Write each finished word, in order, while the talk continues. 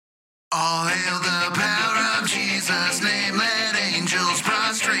All hail the power of Jesus' name, let angels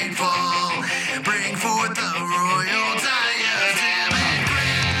prostrate fall. Bring forth the royal diadem and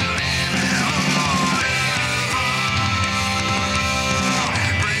crown him Lord of all.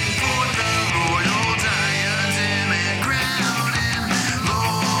 Bring forth the royal diadem and crown him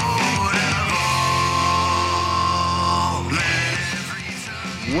Lord of all. Let every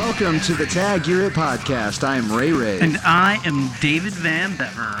tongue. Welcome to the Tag You're It podcast. I'm Ray Ray. And I am David Van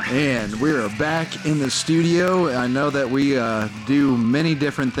Bever. And we're back in the studio. I know that we do many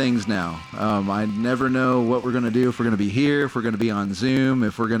different things now. I never know what we're going to do, if we're going to be here, if we're going to be on Zoom,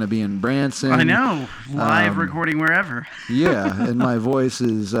 if we're going to be in Branson. I know, live recording wherever. Yeah, and my voice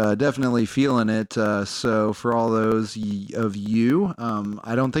is definitely feeling it. So for all those of you,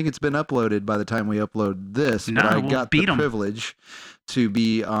 I don't think it's been uploaded by the time we upload this, No, but I we'll got beat the 'em. privilege to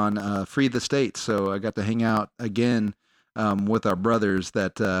be on Free the State. So I got to hang out again with our brothers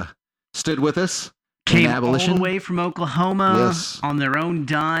that stood with us in Came abolition. all the way from Oklahoma Yes. on their own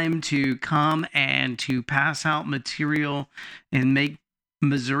dime to come and to pass out material and make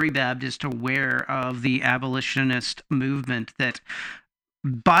Missouri Baptist aware of the abolitionist movement that,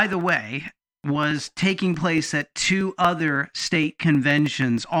 by the way, was taking place at two other state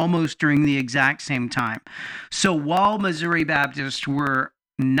conventions almost during the exact same time. So while Missouri Baptists were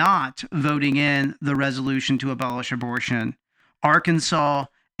not voting in the resolution to abolish abortion, Arkansas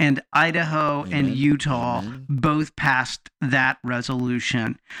and Idaho and Amen. Utah Amen. both passed that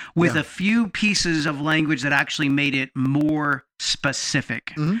resolution with Yeah. a few pieces of language that actually made it more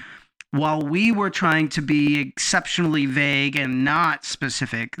specific. Mhm. While we were trying to be exceptionally vague and not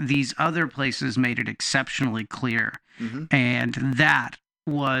specific, these other places made it exceptionally clear. Mhm. And that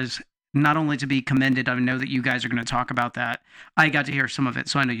was not only to be commended. I know that you guys are going to talk about that. I got to hear some of it,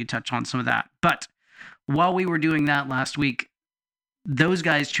 so I know you touched on some of that. But while we were doing that last week, those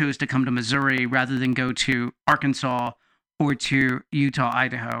guys chose to come to Missouri rather than go to Arkansas or to Utah,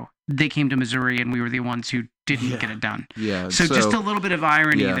 Idaho. They came to Missouri, and we were the ones who didn't Yeah. get it done. Yeah. So just a little bit of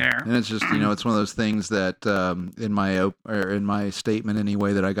irony there. And it's just, it's one of those things that in my statement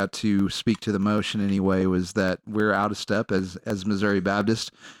anyway, that I got to speak to the motion anyway, was that we're out of step as Missouri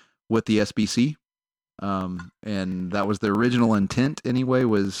Baptist with the SBC. And that was the original intent anyway,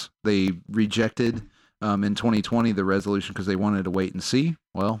 was they rejected in 2020 the resolution because they wanted to wait and see.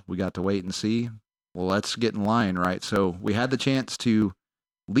 Well, we got to wait and see. Well, let's get in line, right? So we had the chance to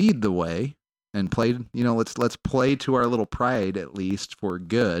lead the way and played, let's play to our little pride at least for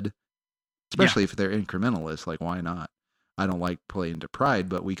good, especially if they're incrementalists. Like, why not? I don't like playing to pride,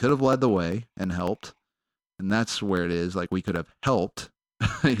 but we could have led the way and helped, and that's where it is. Like, we could have helped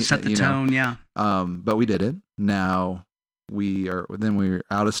Set the tone, yeah. but we didn't. Now we're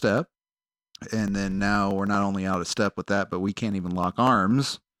out of step, and then now we're not only out of step with that, but we can't even lock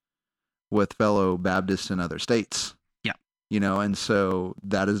arms with fellow Baptists in other states. And so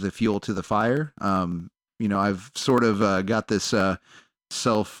that is the fuel to the fire. I've sort of got this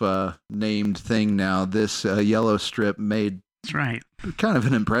self-named thing now. This yellow strip made That's right. kind of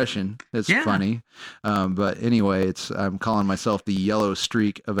an impression. It's funny. But anyway, I'm calling myself the yellow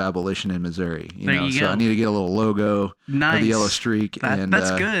streak of abolition in Missouri. There you So go. I need to get a little logo Nice. of the yellow streak.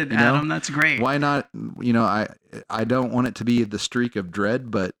 That's good, Adam. That's great. Why not? I don't want it to be the streak of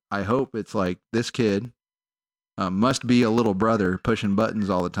dread, but I hope it's like this kid must be a little brother pushing buttons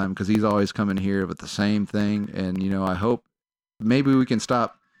all the time because he's always coming here with the same thing. And, I hope maybe we can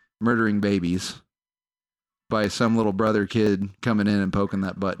stop murdering babies by some little brother kid coming in and poking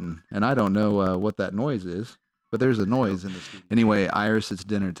that button. And I don't know what that noise is, but there's a noise in this. Anyway, Iris, it's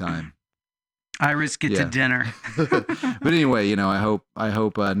dinner time. Iris, get to dinner. But anyway, I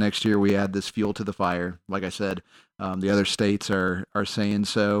hope next year we add this fuel to the fire. Like I said, the other states are saying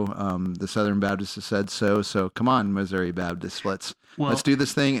so. The Southern Baptists have said so. So come on, Missouri Baptists, let's do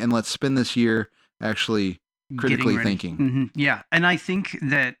this thing, and let's spend this year actually critically thinking. Mm-hmm. Yeah, and I think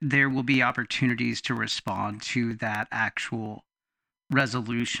that there will be opportunities to respond to that actual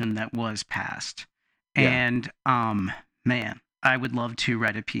resolution that was passed. Yeah. And man, I would love to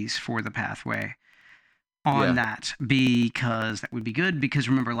write a piece for the Pathway on that, because that would be good. Because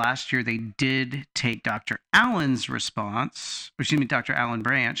remember, last year they did take Dr. Allen Branch's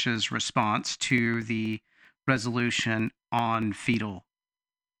response to the resolution on fetal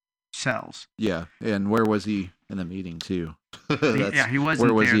cells. Yeah, and where was he in the meeting too? He wasn't.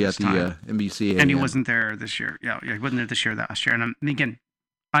 Where was there he this at time. the NBCA? And he wasn't there this year. Yeah, he wasn't there this year, last year. And again,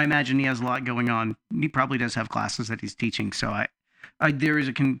 I imagine he has a lot going on. He probably does have classes that he's teaching. So there is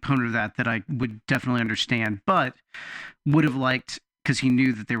a component of that I would definitely understand, but would have liked because he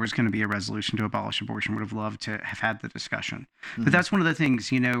knew that there was going to be a resolution to abolish abortion, would have loved to have had the discussion. Mhm. But that's one of the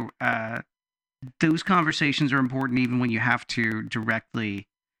things, those conversations are important even when you have to directly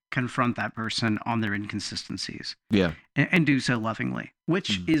confront that person on their inconsistencies Yeah. and do so lovingly,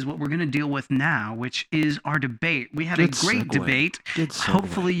 which Mhm. is what we're going to deal with now, which is our debate. We had Good a great segue. debate. Good segue.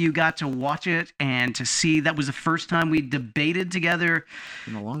 Hopefully you got to watch it and to see that was the first time we debated together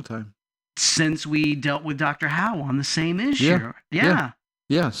In a long time. since we dealt with Dr. Howe on the same issue. Yeah.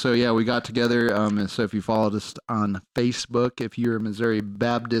 Yeah, so yeah, we got together. And so if you followed us on Facebook, if you're a Missouri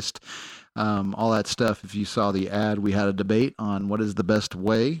Baptist, all that stuff, if you saw the ad, we had a debate on what is the best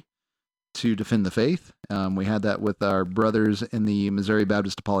way to defend the faith. We had that with our brothers in the Missouri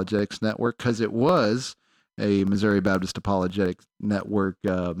Baptist Apologetics Network because it was a Missouri Baptist Apologetics Network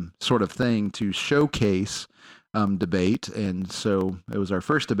sort of thing to showcase debate. And so it was our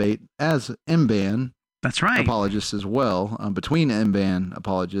first debate as MBAN That's right. apologists as well, between MBAN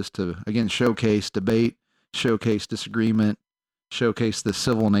apologists to, again, showcase debate, showcase disagreement, showcase the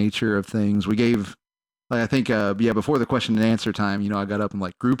civil nature of things. We gave, I think, before the question and answer time, I got up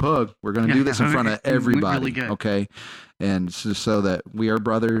and group hug. We're going to do this in front of everybody. Really good. Okay. And it's just so that we are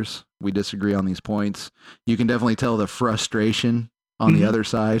brothers. We disagree on these points. You can definitely tell the frustration on the other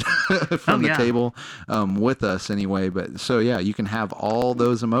side from the table with us anyway. But so, yeah, you can have all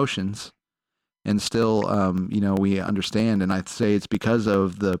those emotions and still, we understand. And I'd say it's because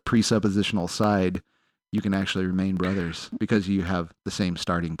of the presuppositional side, you can actually remain brothers because you have the same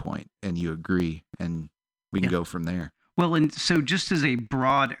starting point and you agree, and we can go from there. Well, and so just as a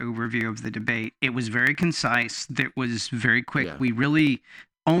broad overview of the debate, it was very concise. It was very quick. Yeah. We really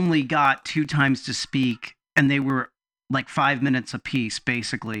only got 2 times to speak, and they were like 5 minutes apiece,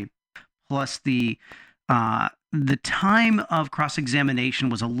 basically. Plus the time of cross-examination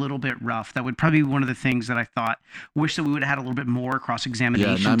was a little bit rough. That would probably be one of the things that I thought, wish that we would have had a little bit more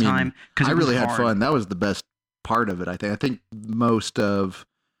cross-examination time. Because I really had fun. That was the best part of it, I think. I think most of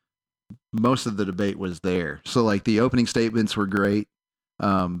the debate was there. So the opening statements were great,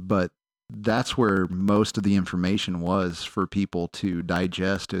 but that's where most of the information was for people to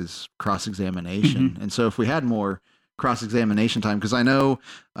digest is cross-examination. Mm-hmm. And so if we had more cross-examination time, because I know,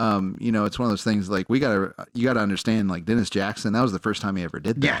 it's one of those things you got to understand, Dennis Jackson, that was the first time he ever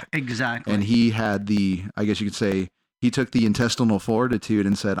did that. Yeah, exactly. And he had I guess you could say, he took the intestinal fortitude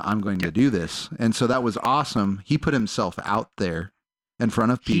and said, I'm going to do this. And so that was awesome. He put himself out there in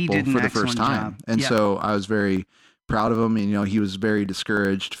front of people for the first time. And so I was very proud of him. And, he was very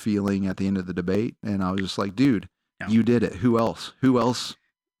discouraged feeling at the end of the debate. And I was just like, dude, you did it. Who else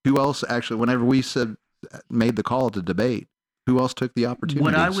actually, whenever we made the call to debate, who else took the opportunity?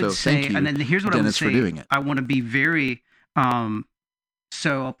 What I would say, thank you, and then here's what Dennis, I would say, for doing it. I want to be very, so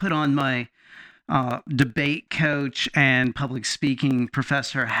I'll put on my debate coach and public speaking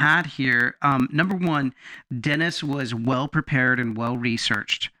professor hat here. Number one, Dennis was well prepared and well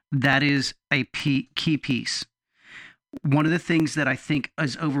researched. That is a key piece. One of the things that I think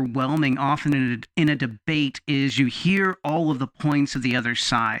is overwhelming often in a debate is you hear all of the points of the other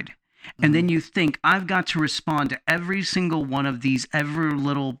side. And then you think, I've got to respond to every single one of these every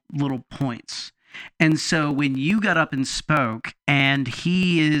little points. And so when you got up and spoke, and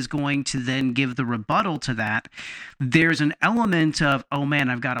he is going to then give the rebuttal to that, there's an element of, oh man,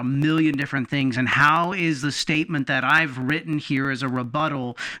 I've got a million different things. And how is the statement that I've written here as a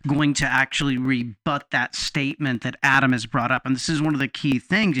rebuttal going to actually rebut that statement that Adam has brought up? And this is one of the key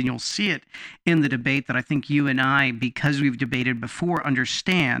things, and you'll see it in the debate that I think you and I, because we've debated before,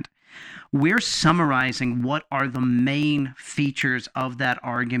 understand. We're summarizing what are the main features of that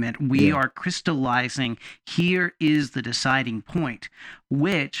argument. We are crystallizing, here is the deciding point,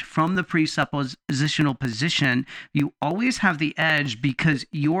 which from the presuppositional position, you always have the edge because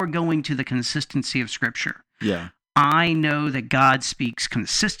you're going to the consistency of Scripture. Yeah. I know that God speaks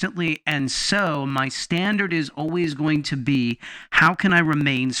consistently, and so my standard is always going to be, how can I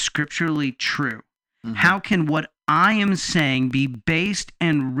remain scripturally true? Mm-hmm. How can what I am saying be based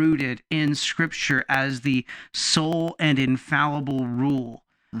and rooted in Scripture as the sole and infallible rule,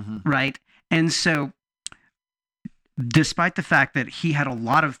 right? And so despite the fact that he had a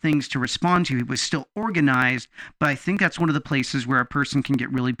lot of things to respond to, he was still organized, but I think that's one of the places where a person can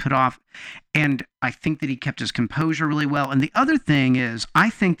get really put off. And I think that he kept his composure really well. And the other thing is, I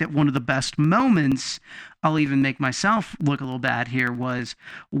think that one of the best moments, I'll even make myself look a little bad here, was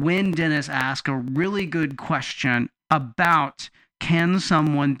when Dennis asked a really good question about, can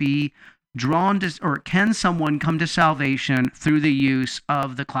someone be drawn to, or can someone come to salvation through the use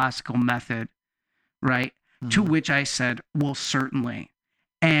of the classical method, right? To which I said, well, certainly.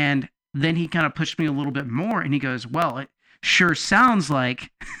 And then he kind of pushed me a little bit more, and he goes, well, sure sounds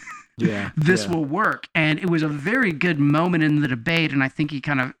like this will work. And it was a very good moment in the debate, and I think he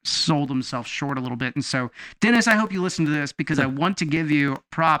kind of sold himself short a little bit. And so, Dennis, I hope you listen to this because I want to give you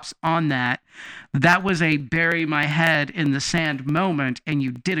props on that. That was a bury my head in the sand moment, and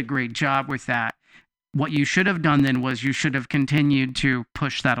you did a great job with that. What you should have done then was you should have continued to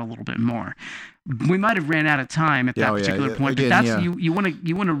push that a little bit more. We might have ran out of time at that particular point, again, but that's you want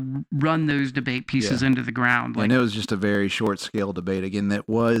to run those debate pieces into the ground. And it was just a very short scale debate. Again, that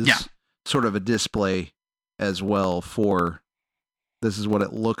was sort of a display as well for this is what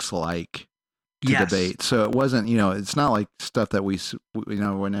it looks like to debate. So it wasn't, it's not like stuff that we,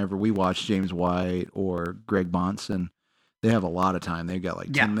 whenever we watch James White or Greg Bonson, they have a lot of time. They've got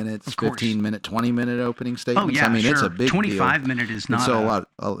like 10 minutes, 15-minute, 20-minute opening statements. Oh, yeah, it's a big 25-minute is not. So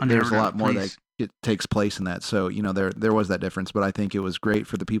there's a lot more that takes place in that. So, there was that difference, but I think it was great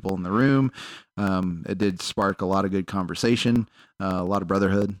for the people in the room. It did spark a lot of good conversation, a lot of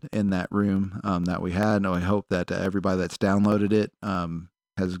brotherhood in that room that we had. And I hope that everybody that's downloaded it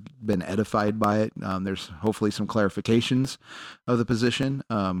has been edified by it. There's hopefully some clarifications of the position.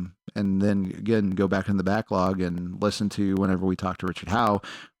 And then again, go back in the backlog and listen to whenever we talk to Richard Howe,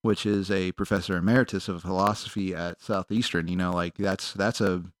 which is a professor emeritus of philosophy at Southeastern. That's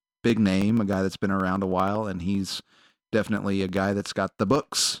a big name, a guy that's been around a while, and he's definitely a guy that's got the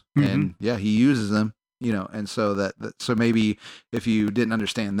books, and he uses them, and so so maybe if you didn't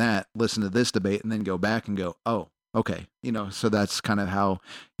understand that, listen to this debate and then go back and go, oh, okay, so that's kind of how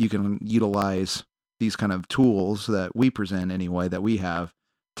you can utilize these kind of tools that we present anyway, that we have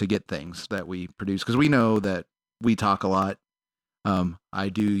to get things that we produce, because we know that we talk a lot. I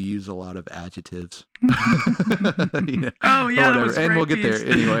do use a lot of adjectives. Oh yeah, that was and great we'll get there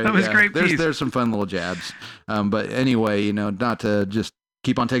anyway. That was great. There's some fun little jabs. But anyway, not to just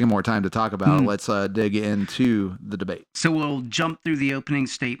keep on taking more time to talk about it. Let's dig into the debate. So we'll jump through the opening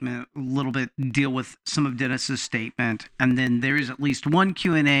statement a little bit, deal with some of Dennis's statement, and then there is at least one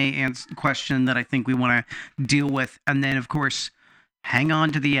Q&A and question that I think we want to deal with, and then of course, hang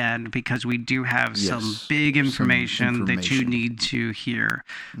on to the end because we do have some big information that you need to hear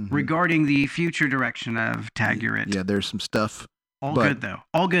regarding the future direction of Taggart. Yeah, there's some stuff. All good, though.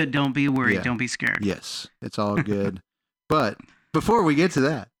 All good. Don't be worried. Don't be scared. Yes, it's all good. But before we get to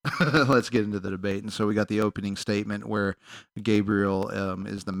that, let's get into the debate. And so we got the opening statement where Gabriel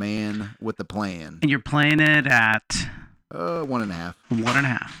is the man with the plan. And you're playing it at? 1.5.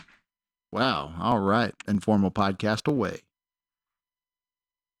 1.5. Wow. All right. Informal podcast away.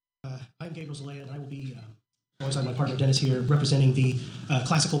 I'm Gabriel Zelaya, and I will be, alongside my partner Dennis here, representing the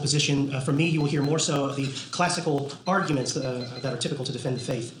classical position. From me, you will hear more so of the classical arguments that are typical to defend the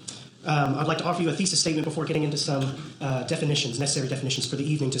faith. I'd like to offer you a thesis statement before getting into some necessary definitions for the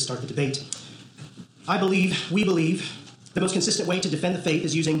evening to start the debate. We believe, the most consistent way to defend the faith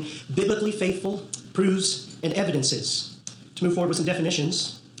is using biblically faithful proofs and evidences. To move forward with some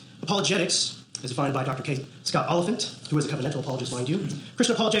definitions, apologetics, as defined by Dr. K. Scott Oliphant, who is a covenantal apologist, mind you.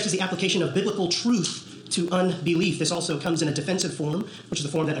 Christian apologetics is the application of biblical truth to unbelief. This also comes in a defensive form, which is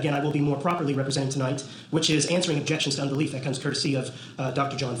the form that, again, I will be more properly representing tonight, which is answering objections to unbelief. That comes courtesy of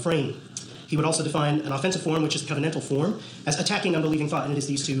Dr. John Frame. He would also define an offensive form, which is the covenantal form, as attacking unbelieving thought, and it is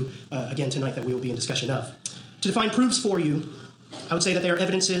these two, again, tonight that we will be in discussion of. To define proofs for you, I would say that they are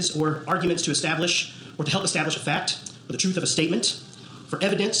evidences or arguments to establish or to help establish a fact or the truth of a statement. For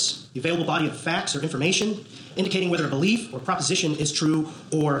evidence, the available body of facts or information indicating whether a belief or proposition is true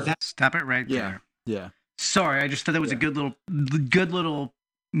or valid. Stop it right there. Yeah. Sorry, I just thought that was a good little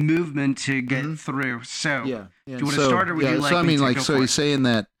movement to get through. So, do you want to start, or would you like me to go for he's saying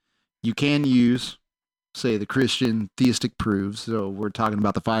that you can use, say, the Christian theistic proofs. So we're talking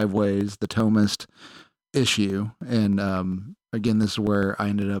about the 5 ways, the Thomist issue, and again, this is where I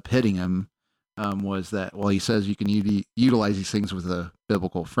ended up hitting him. Was that, he says you can utilize these things with a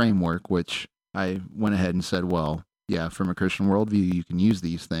biblical framework, which I went ahead and said, from a Christian worldview, you can use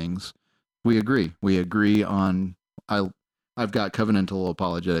these things. We agree. We agree on, I've got covenantal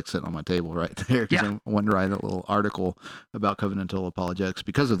apologetics sitting on my table right there, because I wanted to write a little article about covenantal apologetics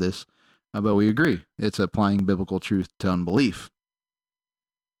because of this, but we agree. It's applying biblical truth to unbelief.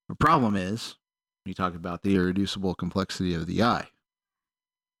 The problem is, you talk about the irreducible complexity of the eye.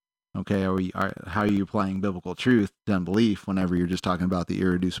 Okay, how are you applying biblical truth to unbelief whenever you're just talking about the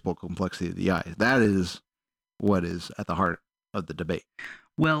irreducible complexity of the eye? That is what is at the heart of the debate.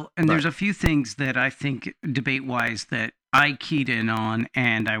 Well, and there's a few things that I think debate-wise that I keyed in on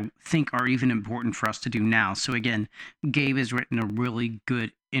and I think are even important for us to do now. So again, Gabe has written a really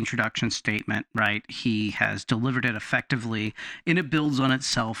good introduction statement, right? He has delivered it effectively, and it builds on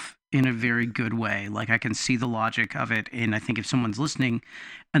itself in a very good way. Like, I can see the logic of it. And I think if someone's listening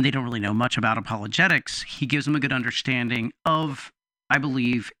and they don't really know much about apologetics, he gives them a good understanding of, I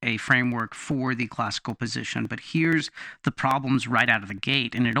believe, a framework for the classical position. But here's the problems right out of the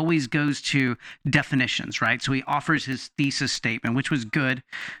gate. And it always goes to definitions, right? So he offers his thesis statement, which was good.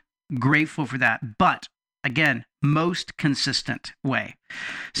 Grateful for that. But again, most consistent way.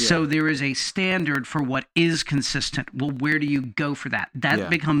 So there is a standard for what is consistent. Well, where do you go for that? That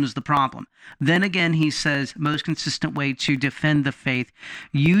becomes the problem. Then again, he says most consistent way to defend the faith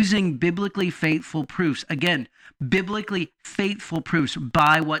using biblically faithful proofs. Again, biblically faithful proofs.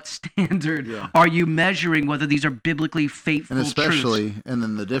 By what standard are you measuring whether these are biblically faithful And especially, truths? and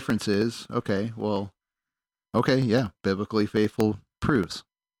then the difference is, biblically faithful proofs.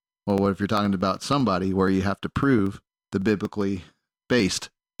 Well, what if you're talking about somebody where you have to prove the biblically based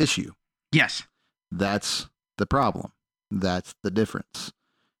issue? Yes. That's the problem. That's the difference.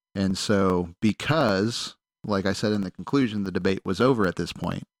 And so, because, like I said in the conclusion, the debate was over at this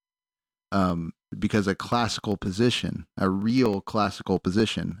point, because a classical position, a real classical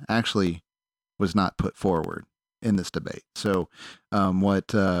position, actually was not put forward in this debate. So, what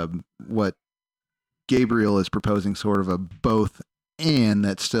Gabriel is proposing, sort of a both and,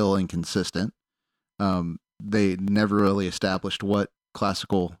 that's still inconsistent. They never really established what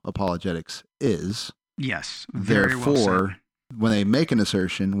classical apologetics is. Yes. Very well Therefore, said. when they make an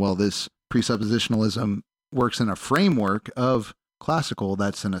assertion, well, this presuppositionalism works in a framework of classical,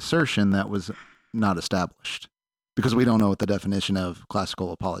 that's an assertion that was not established, because we don't know what the definition of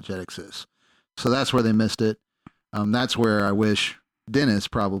classical apologetics is. So that's where they missed it. That's where I wish Dennis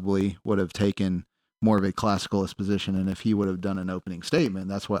probably would have taken more of a classicalist position, and if he would have done an opening statement,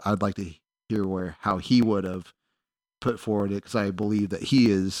 that's what I'd like to hear, how he would have put forward it, because I believe that he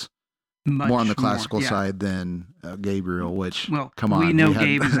is more on the classical side than Gabriel, which, come on. We know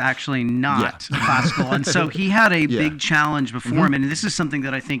Gabe is actually not classical. And so he had a big challenge before him. And this is something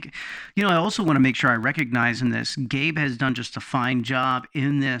that I think, I also want to make sure I recognize in this. Gabe has done just a fine job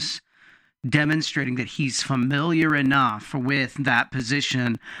in this, demonstrating that he's familiar enough with that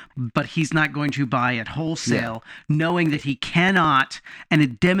position, but he's not going to buy it wholesale, knowing that he cannot, and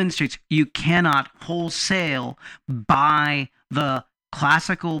it demonstrates you cannot wholesale buy the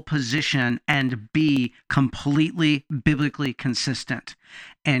classical position and be completely biblically consistent.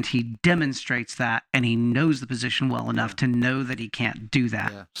 And he demonstrates that, and he knows the position well enough to know that he can't do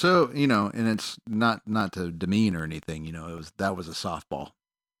that. Yeah. So, and it's not to demean or anything, that was a softball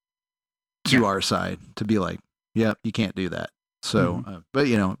to our side, to be like, you can't do that. So, but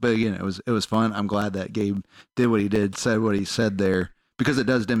again, it was fun. I'm glad that Gabe did what he did, said what he said there, because it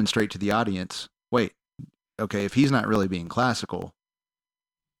does demonstrate to the audience, wait, okay, if he's not really being classical,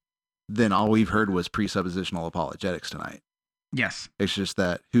 then all we've heard was presuppositional apologetics tonight. Yes. It's just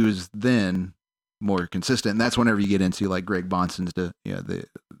that who's then more consistent. And that's whenever you get into like Greg Bonson's, the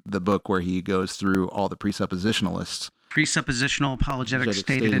book where he goes through all the presuppositionalists. Presuppositional apologetics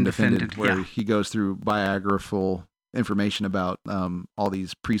stated and defended. Where he goes through biographical information about all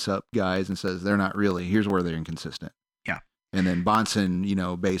these presup guys and says they're not really, here's where they're inconsistent. Yeah. And then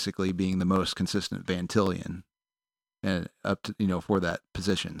Bonson, basically being the most consistent Van Tillian and up to, for that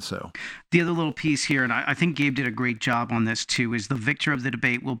position. So the other little piece here, and I think Gabe did a great job on this too, is the victor of the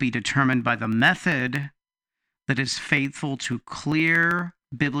debate will be determined by the method that is faithful to clear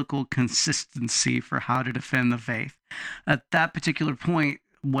biblical consistency for how to defend the faith. At that particular point,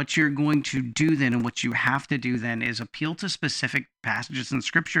 what you're going to do then, and what you have to do then, is appeal to specific passages in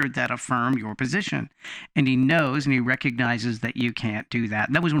Scripture that affirm your position. And he knows and he recognizes that you can't do that.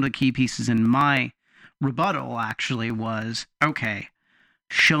 And that was one of the key pieces in my rebuttal, actually, was, okay,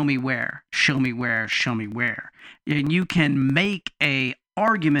 show me where. And you can make a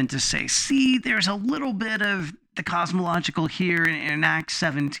argument to say, see, there's a little bit of the cosmological here in Acts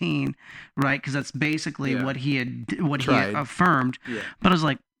 17, right? Because that's basically what he had affirmed. Yeah. But I was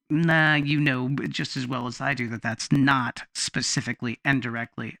like, nah, just as well as I do that that's not specifically and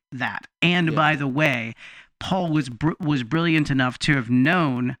directly that. And by the way, Paul was brilliant enough to have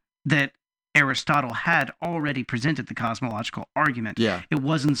known that Aristotle had already presented the cosmological argument. Yeah. It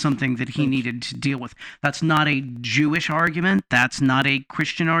wasn't something that he needed to deal with. That's not a Jewish argument. That's not a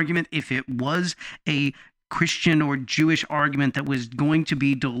Christian argument. If it was a Christian or Jewish argument that was going to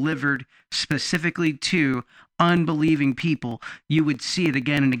be delivered specifically to unbelieving people, you would see it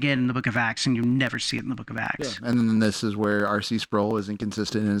again and again in the book of Acts, and you never see it in the book of Acts. Yeah. And then this is where R.C. Sproul is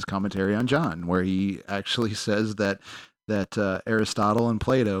inconsistent in his commentary on John, where he actually says that Aristotle and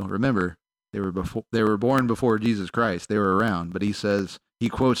Plato, remember, they were born before Jesus Christ. They were around, but he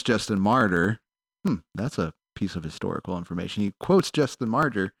quotes Justin Martyr. That's a piece of historical information. He quotes Justin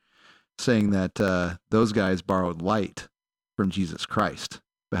Martyr saying that those guys borrowed light from Jesus Christ.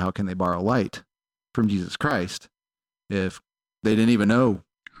 But how can they borrow light from Jesus Christ if they didn't even know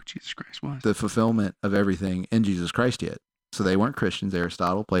Who Jesus Christ was. the fulfillment of everything in Jesus Christ yet? So they weren't Christians.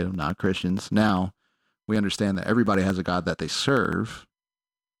 Aristotle, Plato, not Christians. Now we understand that everybody has a God that they serve,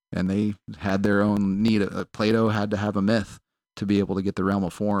 and they had their own need. Plato had to have a myth to be able to get the realm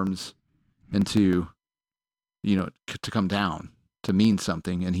of forms into, to come down, to mean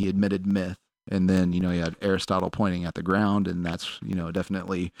something. And he admitted myth. And then, you had Aristotle pointing at the ground, and that's,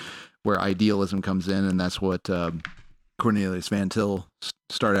 definitely where idealism comes in. And that's what Cornelius Van Til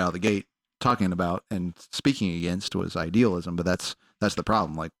started out of the gate talking about and speaking against, was idealism. But that's the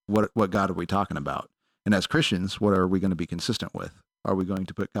problem. Like, what God are we talking about? And as Christians, what are we going to be consistent with? Are we going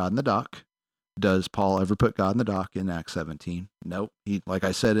to put God in the dock? Does Paul ever put God in the dock in Acts 17? Nope. He, like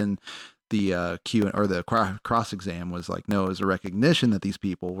I said in the the cross exam, was like, no, it was a recognition that these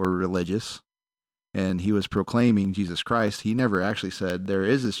people were religious, and he was proclaiming Jesus Christ. He never actually said, there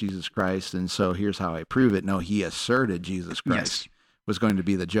is this Jesus Christ, and so here's how I prove it. No, he asserted Jesus Christ was going to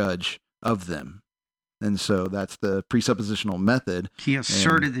be the judge of them. And so that's the presuppositional method. He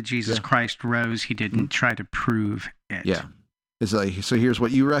asserted that Jesus Christ rose. He didn't try to prove it. Yeah. It's like, so here's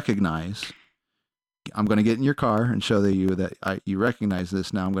what you recognize. I'm going to get in your car and show you that you recognize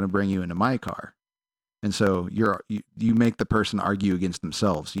this. Now I'm going to bring you into my car. And so you make the person argue against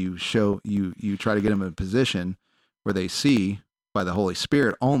themselves. You try to get them in a position where they see by the Holy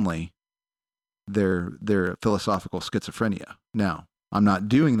Spirit only their philosophical schizophrenia. Now, I'm not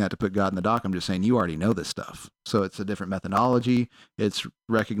doing that to put God in the dock. I'm just saying you already know this stuff. So it's a different methodology. It's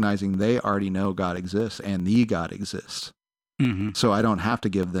recognizing they already know God exists and the God exists. Mm-hmm. So I don't have to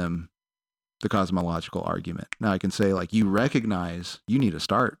give them the cosmological argument. Now I can say, like, you recognize you need a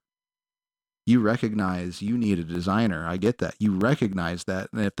start. You recognize you need a designer. I get that. You recognize that.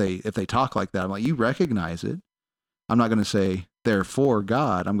 And if they talk like that, I'm like, you recognize it. I'm not going to say they're for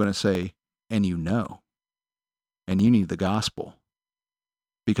God. I'm going to say, and you know, and you need the gospel,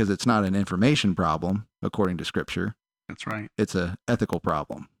 because it's not an information problem according to Scripture. That's right. It's a ethical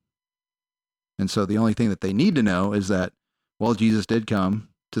problem. And so the only thing that they need to know is that, well, Jesus did come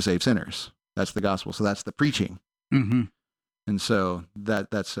to save sinners. That's the gospel. So that's the preaching. Mm-hmm. And so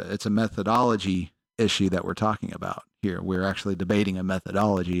it's a methodology issue that we're talking about here. We're actually debating a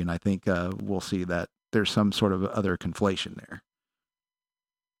methodology, and I think we'll see that there's some sort of other conflation there.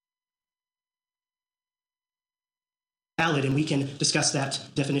 Valid, and we can discuss that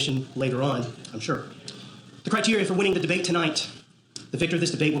definition later on, I'm sure. The criteria for winning the debate tonight: the victor of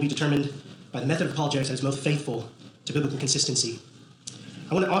this debate will be determined by the method of apologetics that is most faithful to biblical consistency.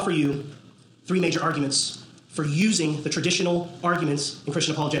 I want to offer you three major arguments for using the traditional arguments in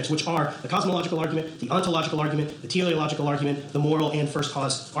Christian apologetics, which are the cosmological argument, the ontological argument, the teleological argument, the moral and first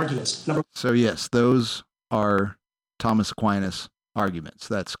cause arguments. So yes, those are Thomas Aquinas arguments.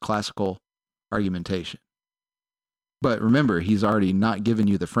 That's classical argumentation. But remember, he's already not given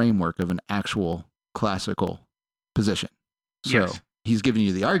you the framework of an actual classical position. So he's giving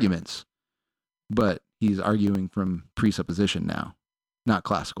you the arguments, but he's arguing from presupposition now, not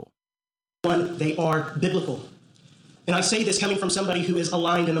classical. One, they are biblical. And I say this coming from somebody who is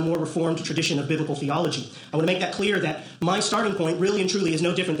aligned in a more reformed tradition of biblical theology. I want to make that clear that my starting point really and truly is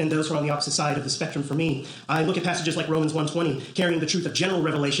no different than those who are on the opposite side of the spectrum for me. I look at passages like Romans 1:20, carrying the truth of general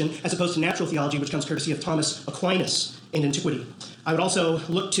revelation, as opposed to natural theology, which comes courtesy of Thomas Aquinas in antiquity. I would also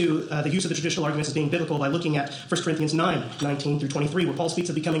look to the use of the traditional arguments as being biblical by looking at 1 Corinthians 9:19 through 23, where Paul speaks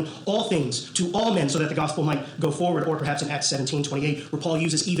of becoming all things to all men so that the gospel might go forward, or perhaps in Acts 17:28, where Paul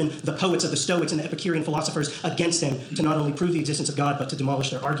uses even the poets of the Stoics and the Epicurean philosophers against them to not only prove the existence of God, but to demolish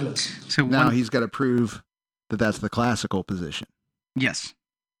their arguments. So now he's got to prove that that's the classical position. Yes.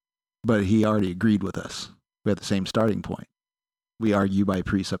 But he already agreed with us. We have the same starting point. We argue by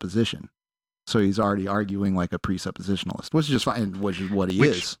presupposition. So he's already arguing like a presuppositionalist, which is just fine, which is what he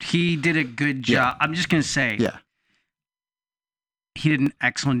is. He did a good job. I'm just going to say, he did an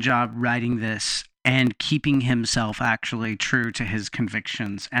excellent job writing this and keeping himself actually true to his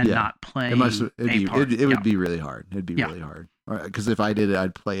convictions and not playing a part. It would be really hard. It'd be really hard. Because if I did it,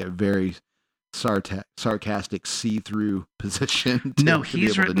 I'd play a very sarcastic, see-through position.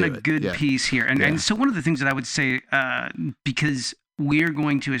 He's written a good piece here. And so one of the things that I would say, because we're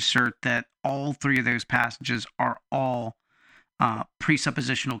going to assert that all three of those passages are all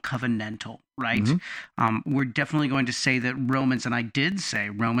presuppositional covenantal, right? Mm-hmm. We're definitely going to say that Romans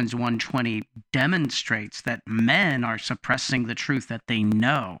 1:20 demonstrates that men are suppressing the truth that they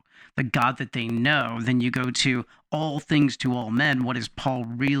know, the God that they know. Then you go to all things to all men. What is Paul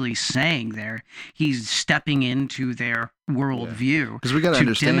really saying there? He's stepping into their worldview 'Cause we gotta to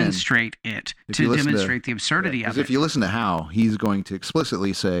understand, demonstrate it, if to you listen to- demonstrate the absurdity of Because it. if you listen to How, he's going to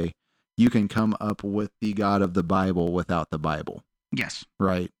explicitly say, you can come up with the God of the Bible without the Bible, Yes.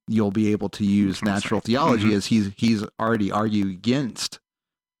 right? You'll be able to use That's what I'm natural saying. theology Mhm. as he's already argued against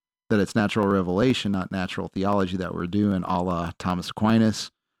that it's natural revelation, not natural theology that we're doing, a la Thomas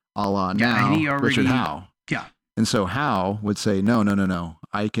Aquinas, a la Yeah, now and he Richard already- Howe. Yeah. And so Howe would say, no.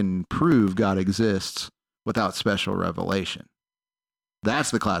 I can prove God exists without special revelation.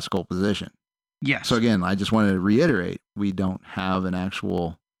 That's the classical position. Yes. So again, I just wanted to reiterate, we don't have an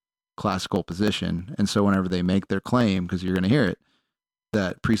actual classical position. And so whenever they make their claim, because you're going to hear it,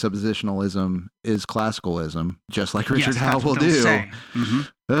 that presuppositionalism is classicalism, just like Richard Yes, Howe that's will what they'll do. say.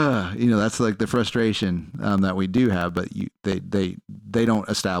 Mhm. That's like the frustration that we do have, but they don't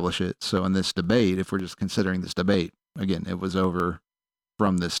establish it. So in this debate, if we're just considering this debate, again, it was over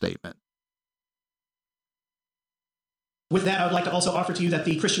from this statement. With that, I would like to also offer to you that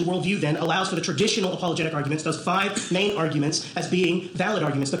the Christian worldview then allows for the traditional apologetic arguments, those 5 main arguments, as being valid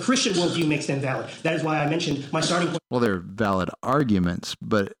arguments. The Christian worldview makes them valid. That is why I mentioned my starting point. Well, they're valid arguments,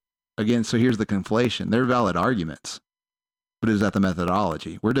 but again, so here's the conflation. They're valid arguments, but is that the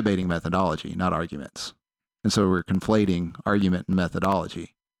methodology? We're debating methodology, not arguments. And so we're conflating argument and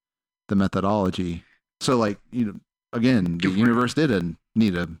methodology. The methodology. So again, the universe didn't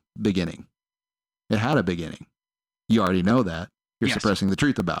need a beginning. It had a beginning. You already know that. You're Yes. suppressing the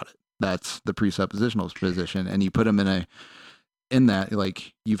truth about it. That's the presuppositional position. And you put them in that,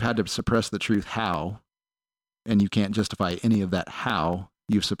 like, you've had to suppress the truth how, and you can't justify any of that how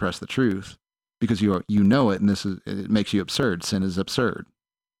you've suppressed the truth because you know it, and it makes you absurd. Sin is absurd.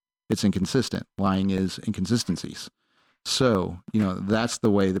 It's inconsistent. Lying is inconsistencies. So, that's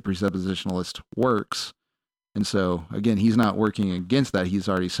the way the presuppositionalist works. And so, again, he's not working against that. He's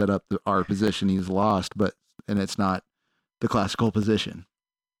already set up our position. He's lost, and it's not the classical position.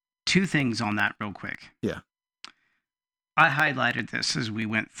 2 things on that real quick. Yeah. I highlighted this as we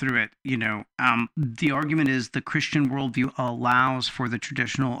went through it. The argument is the Christian worldview allows for the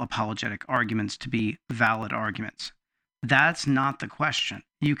traditional apologetic arguments to be valid arguments. That's not the question.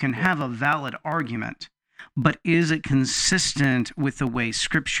 You can have a valid argument, but is it consistent with the way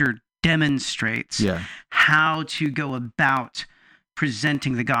Scripture demonstrates how to go about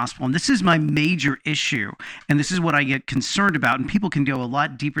presenting the gospel? And this is my major issue, and this is what I get concerned about. And people can go a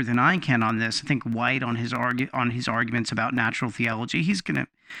lot deeper than I can on this. I think White on his arguments about natural theology, he's gonna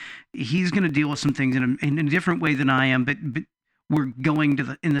deal with some things in a different way than I am, but we're going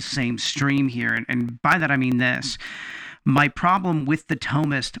in the same stream here. And by that I mean this: my problem with the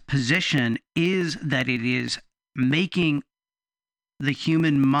Thomist position is that it is making the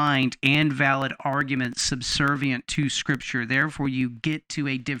human mind and valid arguments subservient to Scripture. Therefore, you get to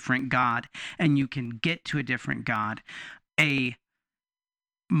a different God, and you can get to a different God. A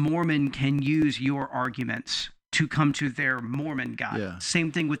Mormon can use your arguments to come to their Mormon God. Yeah.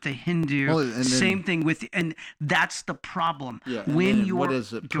 Same thing with the Hindu. And that's the problem. Yeah. What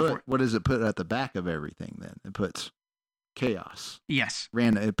does it put at the back of everything then? It puts chaos. Yes.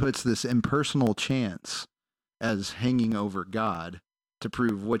 Random. It puts this impersonal chance as hanging over God to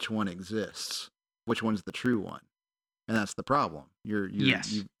prove which one exists, which one's the true one. And that's the problem.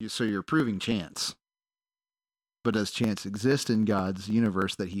 So you're proving chance. But does chance exist in God's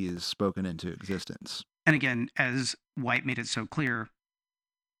universe that he has spoken into existence? And again, as White made it so clear,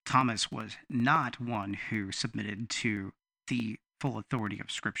 Thomas was not one who submitted to the full authority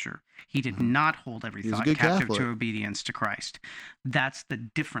of Scripture. He did not hold every He was a thought good captive Catholic. to obedience to Christ. That's the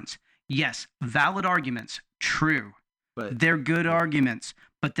difference. Yes, valid arguments, true. But They're good arguments,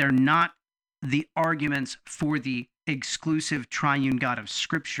 but they're not the arguments for the exclusive triune God of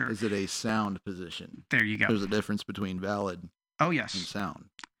Scripture. is it a sound position? There you go. There's a difference between valid Oh, and yes. sound.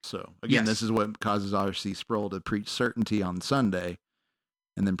 So again, Yes. this is what causes R.C. Sproul to preach certainty on Sunday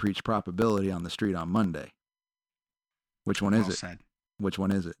and then preach probability on the street on Monday. Which one is Well it? said. Which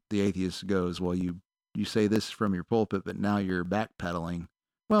one is it? The atheist goes, well, you say this from your pulpit, but now you're backpedaling.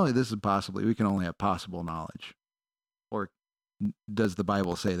 Well, this is we can only have possible knowledge. Or does the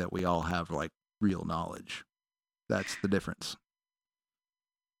Bible say that we all have real knowledge? That's the difference.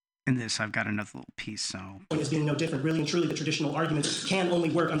 In this, I've got another little piece. So Point is being no different. Really and truly, the traditional arguments can only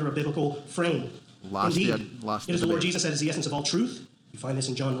work under a biblical frame. Indeed, it is the Lord Jesus that is the essence of all truth. You find this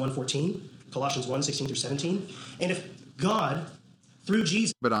in John 1:14, Colossians 1:16 through 17. And if God, through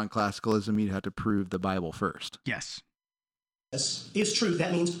Jesus, But on classicalism, you'd have to prove the Bible first. Yes. is truth.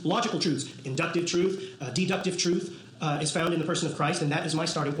 That means logical truths. Inductive truth, deductive truth is found in the person of Christ, and that is my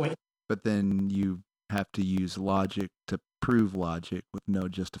starting point. But then you have to use logic to prove logic with no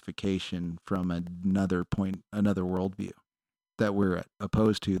justification from another point, another worldview that we're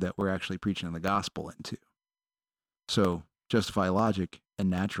opposed to, that we're actually preaching the gospel into. So justify logic and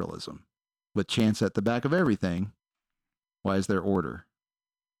naturalism. With chance at the back of everything, why is there order?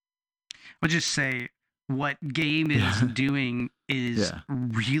 I'll just say what Gabe is doing is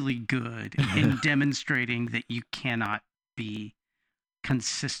really good in demonstrating that you cannot be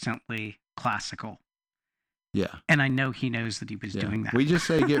consistently classical. Yeah. And I know he knows that he was doing that. We just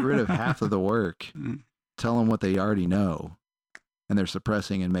say get rid of half of the work, tell them what they already know, and they're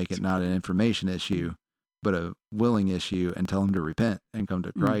suppressing and make it not an information issue, but a willing issue, and tell them to repent and come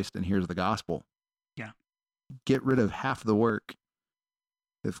to Christ, and here's the gospel. Yeah. Get rid of half the work.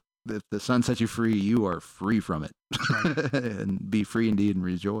 If the Son sets you free, you are free from it. Right. And be free indeed and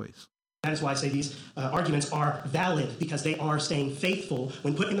rejoice. That is why I say these arguments are valid, because they are staying faithful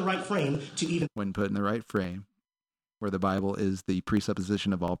when put in the right frame to even... When put in the right frame, where the Bible is the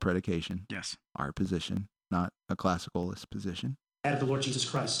presupposition of all predication. Yes. Our position, not a classicalist position. ...of the Lord Jesus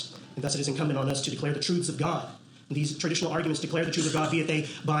Christ. And thus it is incumbent on us to declare the truths of God. And these traditional arguments declare the truth of God, be it they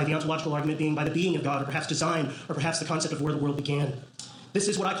by the ontological argument being by the being of God, or perhaps design, or perhaps the concept of where the world began. This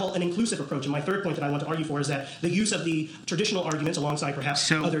is what I call an inclusive approach. And my third point that I want to argue for is that the use of the traditional arguments alongside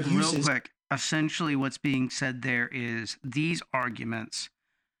perhaps other uses... So, real quick, essentially what's being said there is these arguments,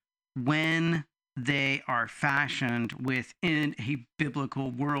 when they are fashioned within a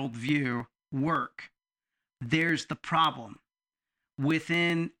biblical worldview, work. There's the problem.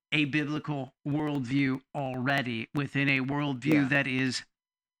 Within a biblical worldview already, within a worldview that is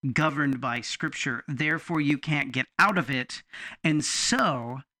governed by Scripture, therefore you can't get out of it. And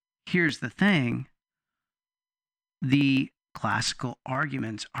so, here's the thing. The classical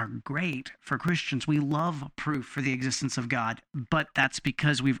arguments are great for Christians. We love proof for the existence of God, but that's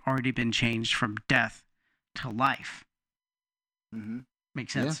because we've already been changed from death to life. Mm-hmm.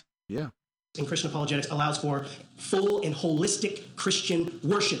 Makes sense? Yeah. In Christian apologetics allows for full and holistic Christian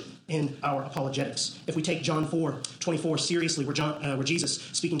worship in our apologetics. If we take John 4:24 seriously, where Jesus,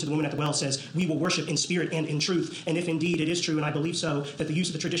 speaking to the woman at the well, says, we will worship in spirit and in truth. And if indeed it is true, and I believe so, that the use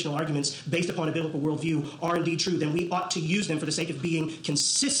of the traditional arguments based upon a biblical worldview are indeed true, then we ought to use them for the sake of being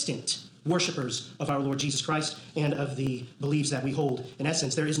consistent worshipers of our Lord Jesus Christ and of the beliefs that we hold. In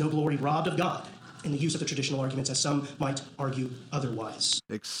essence, there is no glory robbed of God in the use of the traditional arguments, as some might argue otherwise.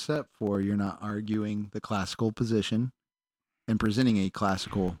 Except for you're not arguing the classical position and presenting a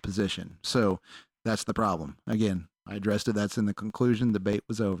classical position. So that's the problem. Again, I addressed it. That's in the conclusion. Debate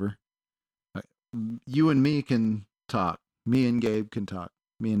was over. You and me can talk. Me and Gabe can talk.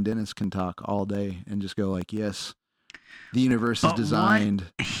 Me and Dennis can talk all day and just go like, yes, the universe is designed.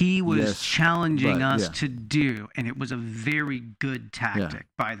 What he was challenging us to do, and it was a very good tactic,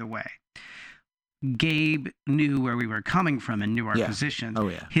 by the way. Gabe knew where we were coming from and knew our position. Oh,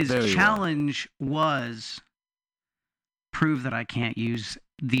 yeah. His challenge was prove that I can't use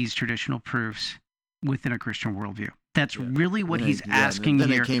these traditional proofs within a Christian worldview. That's really what he's asking then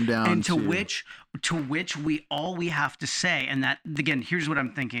here. It came down and to which we have to say, and that, again, here's what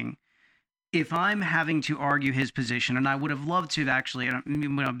I'm thinking. If I'm having to argue his position, and I would have loved to actually, it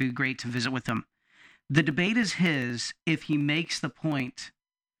would be great to visit with him. The debate is his if he makes the point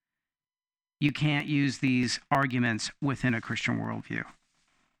you can't use these arguments within a Christian worldview.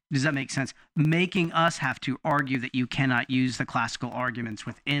 Does that make sense? Making us have to argue that you cannot use the classical arguments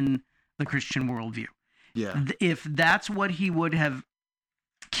within the Christian worldview. Yeah. If that's what he would have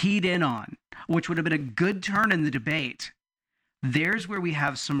keyed in on, which would have been a good turn in the debate, there's where we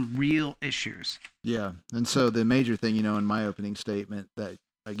have some real issues. Yeah. And so the major thing, in my opening statement that,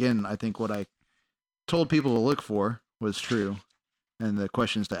 again, I think what I told people to look for was true. And the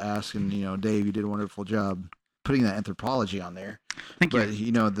questions to ask, and Dave, you did a wonderful job putting that anthropology on there. Thank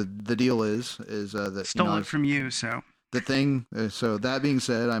you. But the deal is that stole it from you. So the thing. So that being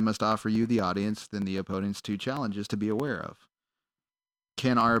said, I must offer you, the audience, then the opponents, 2 challenges to be aware of.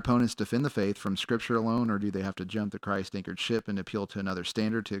 Can our opponents defend the faith from Scripture alone, or do they have to jump the Christ-anchored ship and appeal to another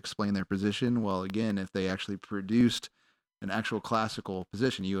standard to explain their position? Well, again, if they actually produced an actual classical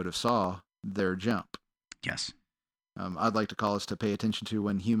position, you would have saw their jump. Yes. I'd like to call us to pay attention to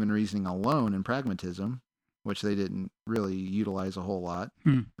when human reasoning alone and pragmatism, which they didn't really utilize a whole lot,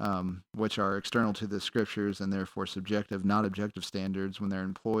 which are external to the Scriptures and therefore subjective, not objective standards, when they're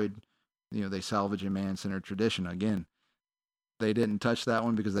employed, they salvage a man-centered tradition. Again, they didn't touch that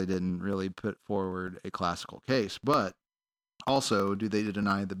one because they didn't really put forward a classical case. But Also, do they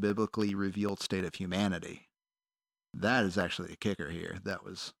deny the biblically revealed state of humanity? That is actually a kicker here. That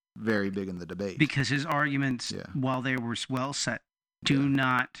was very big in the debate. Because his arguments, Yeah. while they were well set, do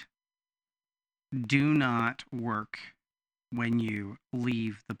Yeah. not work when you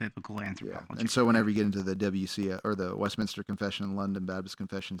leave the biblical Yeah. anthropology. And so whenever you get into the WC or the Westminster Confession and London Baptist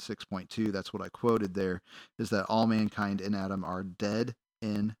Confession 6.2, that's what I quoted there, is that all mankind in Adam are dead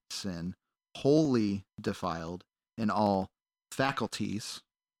in sin, wholly defiled in all faculties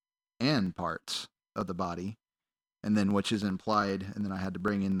and parts of the body. And then which is implied, and then I had to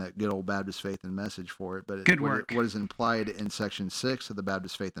bring in that good old Baptist Faith and Message for it. But Good work. What is implied in section 6 of the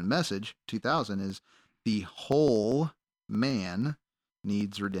Baptist Faith and Message 2000 is the whole man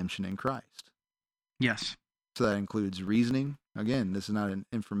needs redemption in Christ. Yes. So that includes reasoning. Again, this is not an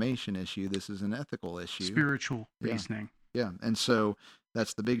information issue. This is an ethical issue. Spiritual Yeah. reasoning. Yeah. And so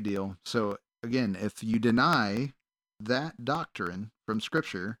that's the big deal. So again, if you deny that doctrine from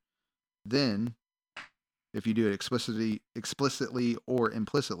Scripture, then if you do it explicitly or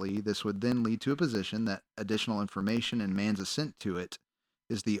implicitly, this would then lead to a position that additional information and man's assent to it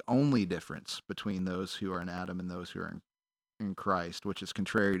is the only difference between those who are in Adam and those who are in Christ, which is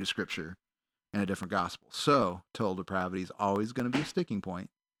contrary to Scripture and a different gospel. So total depravity is always going to be a sticking point,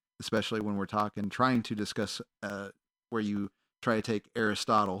 especially when we're trying to discuss where you try to take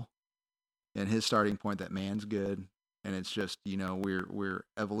Aristotle and his starting point that man's good, and it's just, we're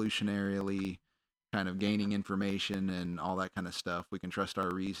evolutionarily kind of gaining information and all that kind of stuff. We can trust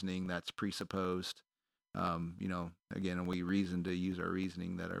our reasoning. That's presupposed. Again, we reason to use our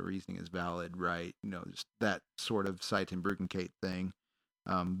reasoning, that our reasoning is valid, right? Just that sort of cite and Bruggencate thing.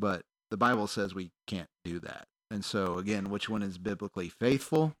 But the Bible says we can't do that. And so, again, which one is biblically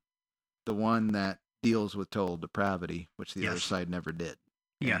faithful? The one that deals with total depravity, which the other Yes. side never did.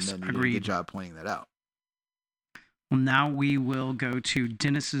 Yes, and then you did a agreed. good job pointing that out. Well, now we will go to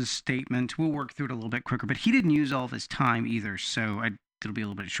Dennis's statement. We'll work through it a little bit quicker, but he didn't use all of his time either, so it'll be a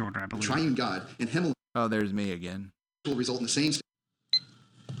little bit shorter, I believe. Triune God and Him Oh, there's me again. will result in the same.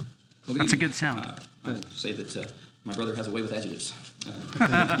 That's a good sound. I will say that my brother has a way with adjectives.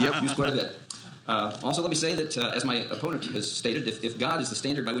 Yep. Used quite a bit. Also, let me say that, as my opponent has stated, if God is the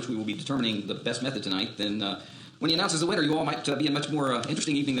standard by which we will be determining the best method tonight, then when he announces the winner, you all might be a much more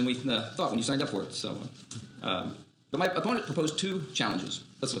interesting evening than we thought when you signed up for it. So, but my opponent proposed two challenges.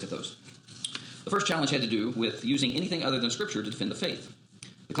 Let's look at those. The first challenge had to do with using anything other than Scripture to defend the faith.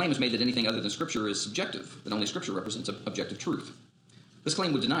 The claim is made that anything other than Scripture is subjective, that only Scripture represents objective truth. This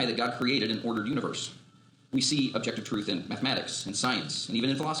claim would deny that God created an ordered universe. We see objective truth in mathematics, in science, and even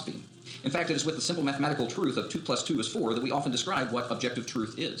in philosophy. In fact, it is with the simple mathematical truth of 2 + 2 is 4 that we often describe what objective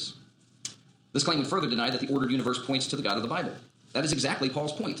truth is. This claim would further deny that the ordered universe points to the God of the Bible. That is exactly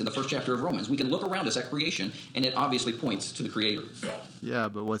Paul's point in the first chapter of Romans. We can look around us at creation, and it obviously points to the Creator. Yeah,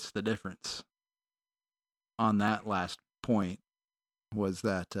 but what's the difference on that last point was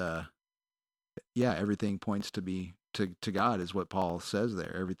that, everything points to God is what Paul says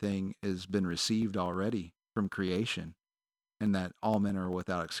there. Everything has been received already from creation, and that all men are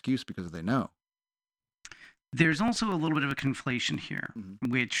without excuse because they know. There's also a little bit of a conflation here,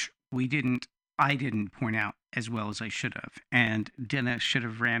 which I didn't point out as well as I should have, and Dennis should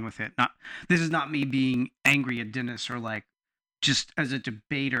have ran with it. This is not me being angry at Dennis or just as a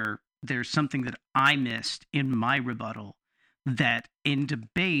debater. There's something that I missed in my rebuttal, that in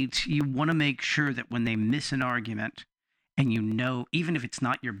debate, you want to make sure that when they miss an argument, and even if it's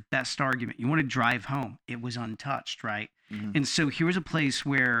not your best argument, you want to drive home it was untouched, right? Mm-hmm. And so here was a place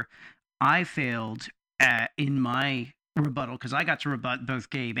where I failed in my rebuttal, because I got to rebut both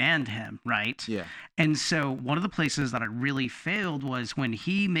Gabe and him, right? Yeah. And so one of the places that I really failed was when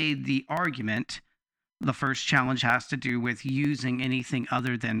he made the argument. The first challenge has to do with using anything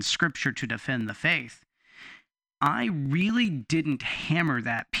other than Scripture to defend the faith. I really didn't hammer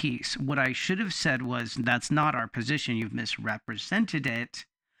that piece. What I should have said was, that's not our position. You've misrepresented it.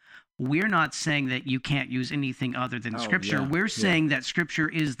 We're not saying that you can't use anything other than Scripture. Yeah, We're saying that Scripture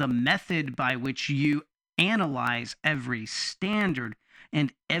is the method by which you analyze every standard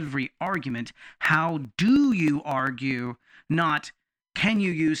and every argument. How do you argue? Not, can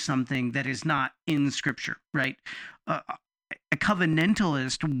you use something that is not in Scripture, right? A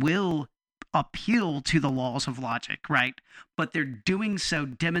covenantalist will appeal to the laws of logic, right? But they're doing so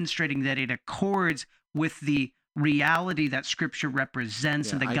demonstrating that it accords with the reality that Scripture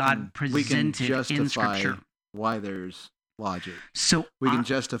represents and that God presented in Scripture. Why there's logic. So we can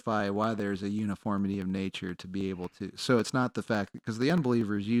justify why there's a uniformity of nature to be able to. So it's not the fact, because the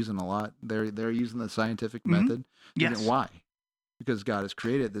unbeliever is using a lot. They're using the scientific method. Yes. Why? Because God has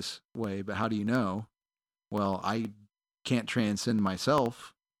created it this way. But how do you know? Well, I can't transcend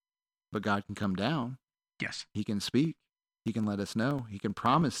myself, but God can come down. Yes. He can speak. He can let us know. He can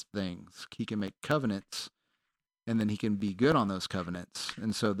promise things. He can make covenants, and then he can be good on those covenants.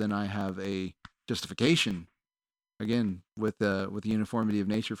 And so then I have a justification, again, with the uniformity of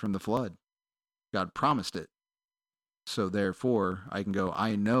nature from the flood. God promised it. So therefore, I can go,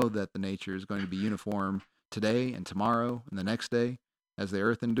 I know that the nature is going to be uniform today and tomorrow and the next day. As the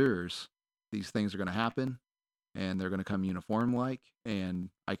earth endures, these things are going to happen, and they're going to come uniform-like, and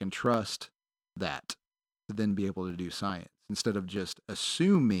I can trust that to then be able to do science instead of just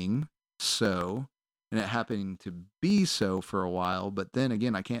assuming so and it happening to be so for a while. But then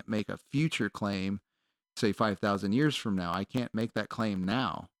again, I can't make a future claim, say 5,000 years from now. I can't make that claim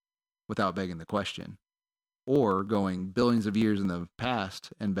now without begging the question, or going billions of years in the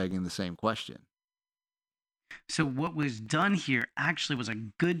past and begging the same question. So what was done here actually was a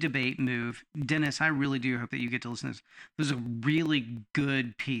good debate move. Dennis, I really do hope that you get to listen to this. This was a really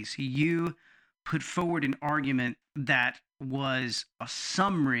good piece. You put forward an argument that was a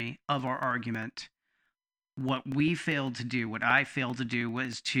summary of our argument. What we failed to do, what I failed to do,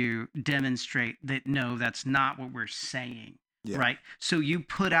 was to demonstrate that, no, that's not what we're saying. Yeah. Right. So you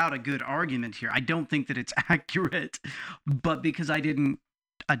put out a good argument here. I don't think that it's accurate, but because I didn't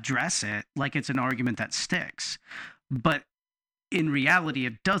address it like it's an argument that sticks. But in reality,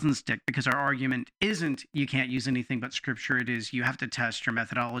 it doesn't stick, because our argument isn't you can't use anything but Scripture. It is you have to test your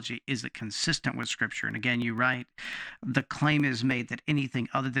methodology. Is it consistent with Scripture? And again, you're right. The claim is made that anything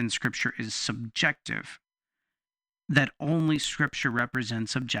other than Scripture is subjective, that only Scripture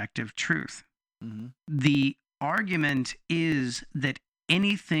represents objective truth. Mm-hmm. The argument is that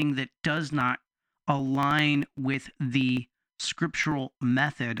anything that does not align with the scriptural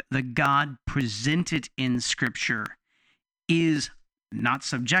method that God presented in Scripture is not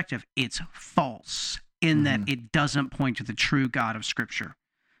subjective, it's false, in that it doesn't point to the true God of Scripture.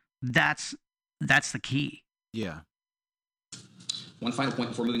 That's the key. Yeah. One final point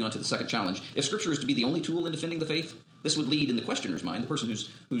before moving on to the second challenge. If Scripture is to be the only tool in defending the faith, this would lead in the questioner's mind, the person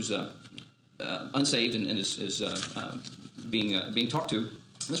who's unsaved and is being talked to,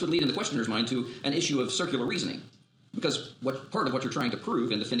 this would lead in the questioner's mind to an issue of circular reasoning. Because part of what you're trying to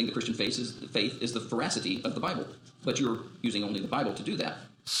prove in defending the Christian faith is the veracity of the Bible. But you're using only the Bible to do that.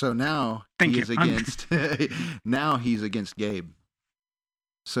 So now Thank he you. is against now he's against Gabe.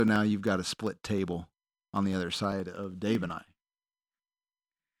 So now you've got a split table on the other side of Dave and I.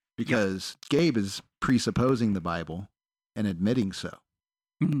 Because Gabe is presupposing the Bible and admitting so.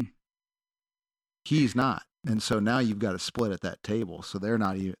 Mhm. He's not. And so now you've got a split at that table. So they're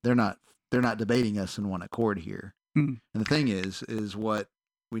not debating us in one accord here. Mm. And the thing is what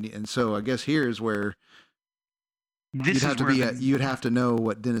we need. And so I guess here's where you'd have to know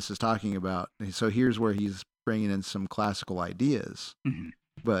what Dennis is talking about. So here's where he's bringing in some classical ideas,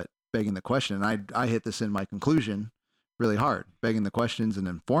 but begging the question. And I hit this in my conclusion really hard. Begging the question is an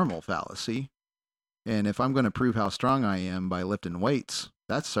informal fallacy. And if I'm going to prove how strong I am by lifting weights,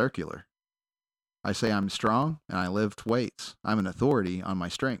 that's circular. I say I'm strong and I lift weights. I'm an authority on my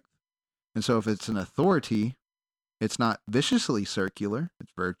strength. And so if it's an authority, it's not viciously circular.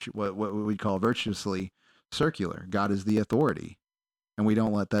 It's what we call virtuously circular. God is the authority, and we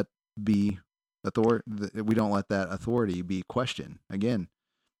don't let that be we don't let that authority be questioned. Again,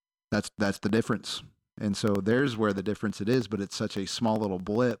 that's the difference. And so there's where the difference it is, but it's such a small little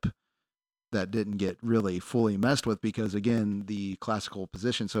blip that didn't get really fully messed with, because again, the classical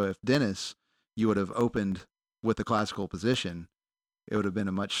position. So if Dennis, you would have opened with the classical position, it would have been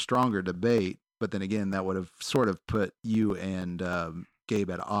a much stronger debate. But then again, that would have sort of put you and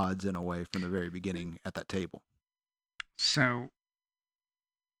Gabe at odds in a way from the very beginning at that table. So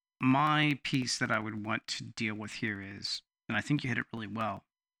my piece that I would want to deal with here is, and I think you hit it really well,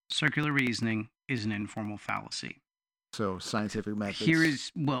 circular reasoning is an informal fallacy. So scientific methods. Here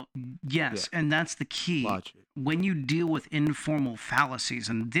is, well, yes, Yeah. and that's the key. Logic. When you deal with informal fallacies,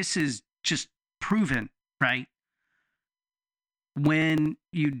 and this is just proven, right? When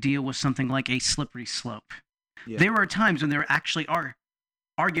you deal with something like a slippery slope, Yeah. there are times when there actually are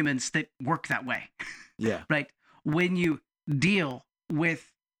arguments that work that way, Yeah. right? When you deal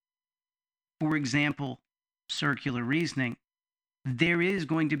with, for example, circular reasoning, there is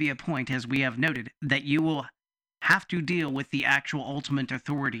going to be a point, as we have noted, that you will have to deal with the actual ultimate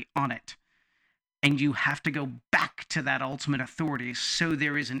authority on it. And you have to go back to that ultimate authority. So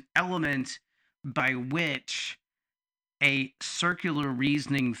there is an element by which a circular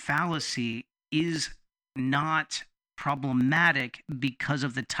reasoning fallacy is not problematic because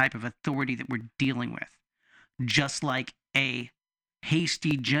of the type of authority that we're dealing with. Just like a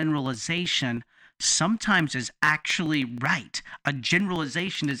hasty generalization sometimes is actually right. A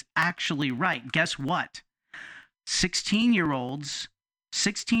generalization is actually right. Guess what? 16-year-olds,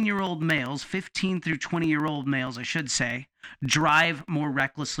 16-year-old males, 15 through 20-year-old males, I should say, drive more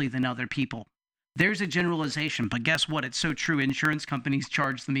recklessly than other people. There's a generalization, but guess what? It's so true. Insurance companies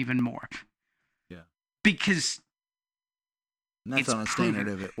charge them even more. Yeah. Because And that's it's on a standard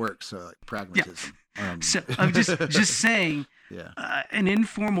proven. if it works, so like pragmatism. So I'm just saying, Yeah. an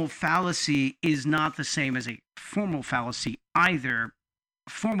informal fallacy is not the same as a formal fallacy either.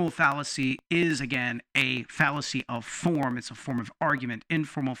 Formal fallacy is, again, a fallacy of form. It's a form of argument.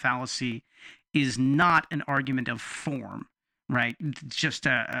 Informal fallacy is not an argument of form, right? Just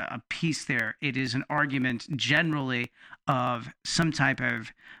a piece there. It is an argument generally of some type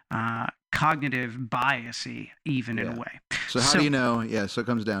of cognitive biasy, even in a Yeah. way. So how do you know? Yeah. So it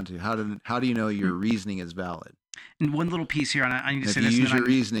comes down to how do you know your reasoning is valid? And one little piece here, and I need to If say you this. use and then your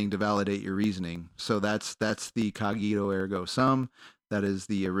I'm- reasoning to validate your reasoning, so that's the cogito ergo sum. That is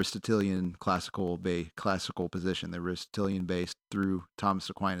the Aristotelian classical position, the Aristotelian based through Thomas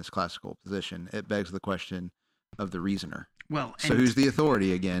Aquinas classical position. It begs the question of the reasoner. Well, So who's the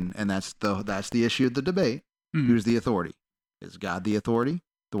authority again? And that's the issue of the debate. Mhm. Who's the authority? Is God the authority,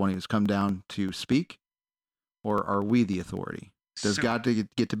 the one who's come down to speak, or are we the authority? Does So- God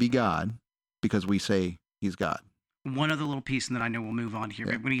get to be God because we say He's God? one other little piece, and then I know we'll move on here.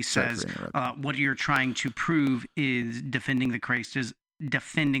 Yeah, But when he sorry says for interrupting. what you're trying to prove is defending the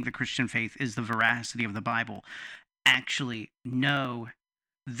Christian faith is the veracity of the Bible. Actually, no,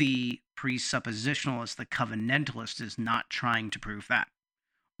 the presuppositionalist, the covenantalist, is not trying to prove that.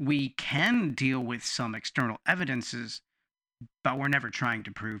 We can deal with some external evidences, but we're never trying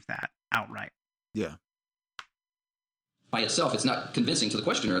to prove that outright. Yeah. By itself, it's not convincing to the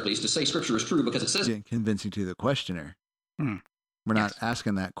questioner, at least, to say Scripture is true because it says Yeah, convincing to the questioner. Hmm. We're not Yes.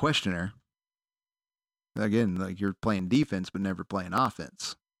 asking that questioner. Again, like you're playing defense but never playing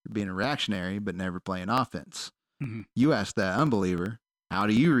offense. You're being a reactionary but never playing offense. Mhm. You ask that unbeliever, how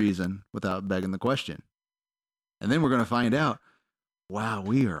do you reason without begging the question? And then we're going to find out, wow,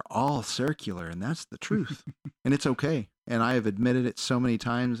 we are all circular and that's the truth. And it's okay. And I have admitted it so many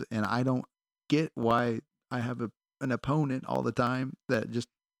times and I don't get why I have an opponent all the time that just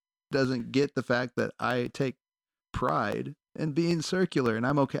doesn't get the fact that I take pride in being circular and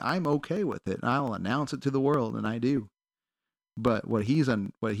I'm okay with it and I'll announce it to the world and I do. But what he's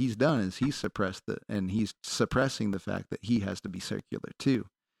done is he's suppressed it and he's suppressing the fact that he has to be circular too.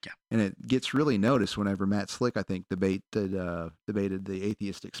 Yeah. And it gets really noticed whenever Matt Slick, I think, debated the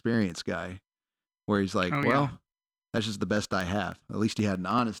atheist experience guy, where he's like, Oh, well, yeah. that's just the best I have. At least he had an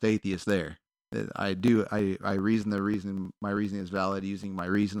honest atheist there. I reason my reasoning is valid using my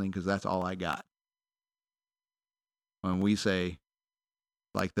reasoning because that's all I got. When we say,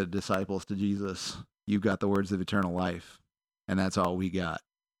 like the disciples to Jesus, you've got the words of eternal life, and that's all we got.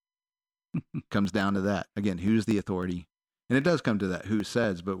 Comes down to that. Again, who's the authority? And it does come to that who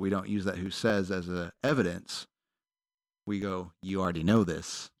says, but we don't use that who says as a evidence. We go, you already know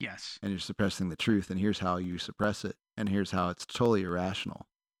this, Yes. and you're suppressing the truth, and here's how you suppress it, and here's how it's totally irrational.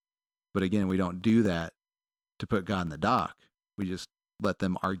 But again, we don't do that to put God in the dock. We just let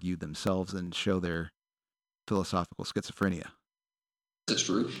them argue themselves and show their philosophical schizophrenia. it's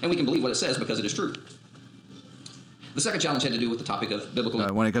true, and we can believe what it says because it is true. The second challenge had to do with the topic of biblical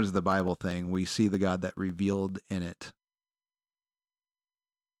When it comes to the Bible thing, we see the God that revealed in it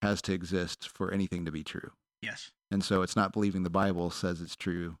has to exist for anything to be true. Yes. And so it's not believing the Bible says it's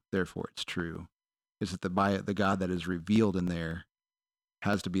true, therefore it's true. It's that the God that is revealed in there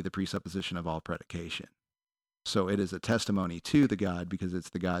has to be the presupposition of all predication. So it is a testimony to the God because it's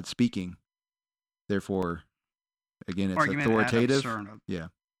the God speaking. Therefore, again, it's Argument ad authoritative. absurdum. Yeah.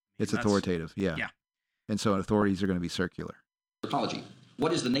 It's That's- authoritative. Yeah. yeah. And so authorities are going to be circular. anthropology.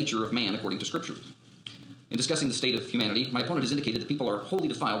 What is the nature of man according to Scripture? In discussing the state of humanity, my opponent has indicated that people are wholly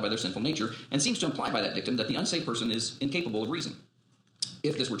defiled by their sinful nature and seems to imply by that dictum that the unsaved person is incapable of reason.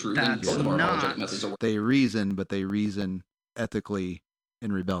 If this were true, then That's both of our not- apologetic methods are They reason, but they reason ethically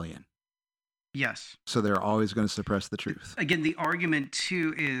in rebellion. Yes. So they're always going to suppress the truth. Again, the argument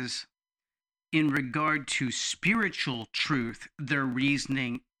too is in regard to spiritual truth, their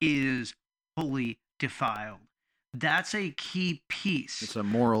reasoning is wholly defiled. That's a key piece. It's a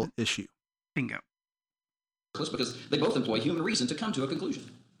moral issue. Bingo. worthless because they both employ human reason to come to a conclusion.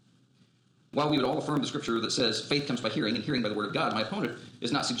 While we would all affirm the Scripture that says faith comes by hearing and hearing by the Word of God, my opponent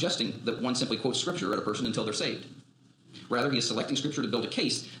is not suggesting that one simply quotes Scripture at a person until they're saved. Rather, he is selecting Scripture to build a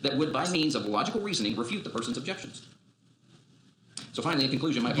case that would, by means of logical reasoning, refute the person's objections. So finally, in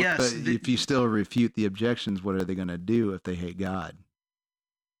conclusion, my opponent... Yes. But if you still refute the objections, what are they going to do if they hate God?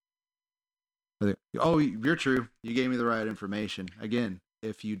 Oh, you're true. You gave me the right information. Again,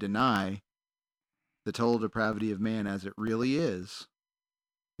 if you deny the total depravity of man as it really is,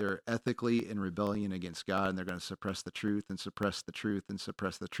 they're ethically in rebellion against God, and they're going to suppress the truth and suppress the truth and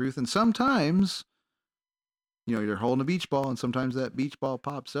suppress the truth. And sometimes, you're holding a beach ball, and sometimes that beach ball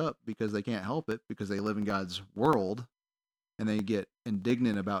pops up because they can't help it, because they live in God's world, and they get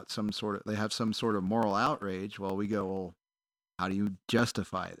indignant about they have some sort of moral outrage. Well, we go, well, how do you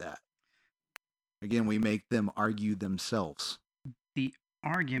justify that? Again, we make them argue themselves. The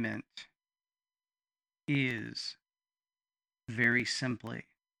argument is very simply,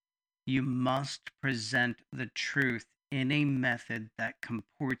 you must present the truth in a method that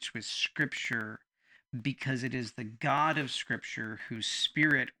comports with Scripture, because it is the God of Scripture whose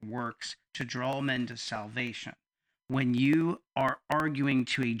Spirit works to draw men to salvation. When you are arguing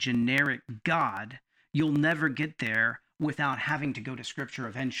to a generic God, you'll never get there without having to go to Scripture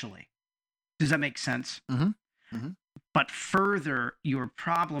eventually. Does that make sense? Mm-hmm. Mm-hmm. But further, your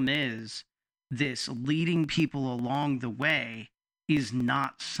problem is this leading people along the way is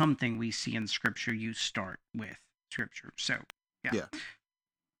not something we see in Scripture. You start with Scripture. So, yeah.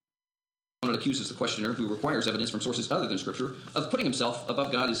 It accuses the questioner, who requires evidence from sources other than Scripture, of putting himself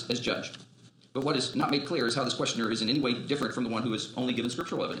above God as judge. But what is not made clear is how this questioner is in any way different from the one who is only given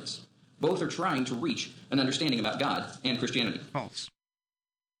scriptural evidence. Both are trying to reach an understanding about God and Christianity. False.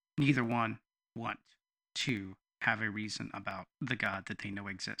 Neither one want to have a reason about the God that they know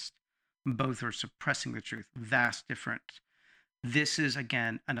exists. Both are suppressing the truth. Vast difference. This is,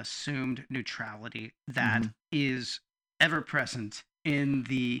 again, an assumed neutrality that is ever present in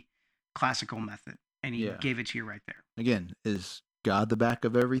the classical method. And he gave it to you right there. Again, is God the back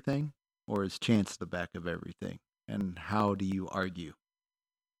of everything, or is chance the back of everything? And how do you argue?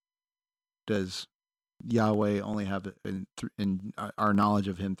 Does Yahweh only have it in our knowledge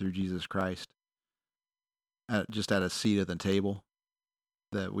of him through Jesus Christ just at a seat at the table,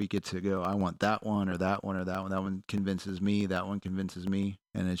 that we get to go, I want that one or that one or that one. That one convinces me. That one convinces me.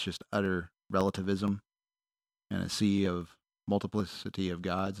 And it's just utter relativism and a sea of multiplicity of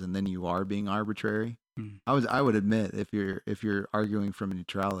gods. And then you are being arbitrary. I would admit, if you're arguing from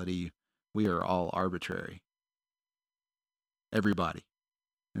neutrality, we are all arbitrary. Everybody.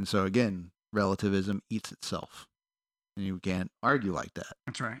 And so again, relativism eats itself. And you can't argue like that.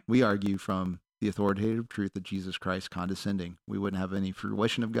 That's right. We argue from the authoritative truth of Jesus Christ condescending. We wouldn't have any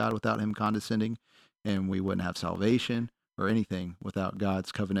fruition of God without him condescending, and we wouldn't have salvation or anything without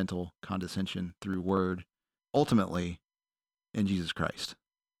God's covenantal condescension through word, ultimately in Jesus Christ,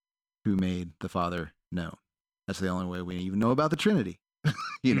 who made the Father known. That's the only way we even know about the Trinity.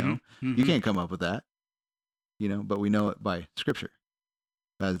 You can't come up with that, but we know it by Scripture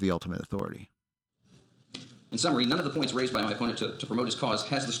as the ultimate authority. In summary, none of the points raised by my opponent to promote his cause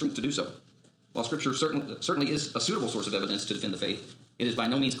has the strength to do so. While Scripture certainly is a suitable source of evidence to defend the faith, it is by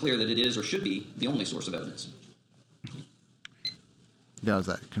no means clear that it is or should be the only source of evidence. That was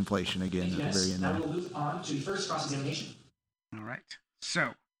that conflation again at the very end. Now we'll move on to the first cross-examination. All right. So,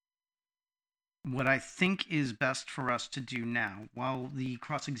 what I think is best for us to do now, while the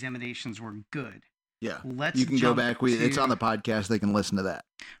cross-examinations were good, you can jump go back. It's on the podcast. They can listen to that.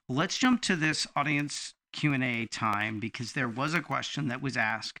 Let's jump to this audience Q&A time, because there was a question that was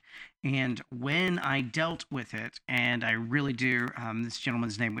asked, and when I dealt with it, and I really do, this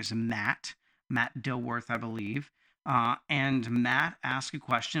gentleman's name was Matt Dilworth, I believe, and Matt asked a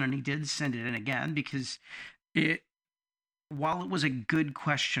question, and he did send it in again, because while it was a good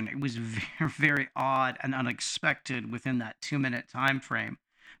question, it was very, very odd and unexpected within that 2-minute time frame.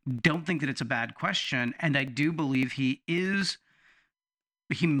 Don't think that it's a bad question, and I do believe he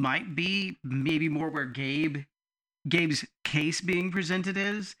might be maybe more where Gabe's case being presented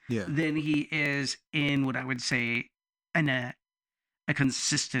is than he is in what I would say in a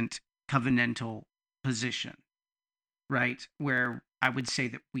consistent covenantal position, right? Where I would say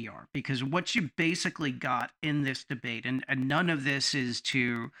that we are, because what you basically got in this debate, and none of this is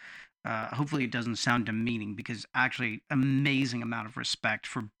to, hopefully it doesn't sound demeaning, because actually amazing amount of respect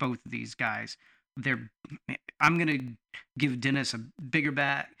for both of these guys. I'm going to give Dennis a bigger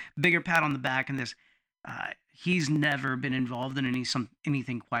pat on the back in this. He's never been involved in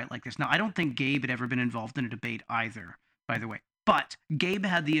anything quite like this. Now, I don't think Gabe had ever been involved in a debate either, by the way. But Gabe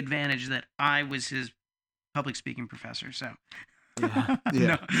had the advantage that I was his public speaking professor. So,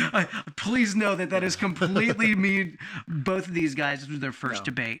 no, please know that is completely me. Both of these guys, this was their first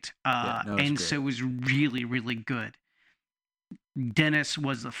debate. So it was really, really good. Dennis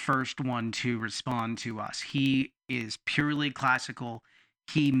was the first one to respond to us. He is purely classical.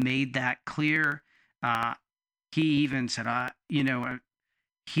 He made that clear. He even said,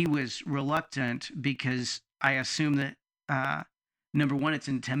 he was reluctant because I assume that number one, it's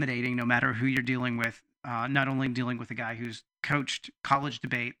intimidating no matter who you're dealing with. Not only dealing with a guy who's coached college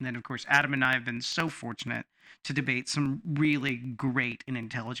debate, and then of course Adam and I have been so fortunate to debate some really great and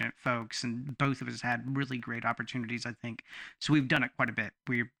intelligent folks, and both of us had really great opportunities, I think. So we've done it quite a bit.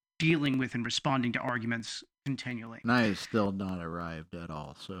 We're dealing with and responding to arguments continually. And I have still not arrived at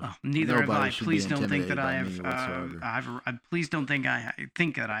all. So Neither have nobody I. should Please be don't think that I intimidated by me have. whatsoever. Please don't think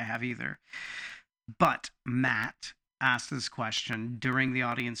think that I have either. But Matt asked this question during the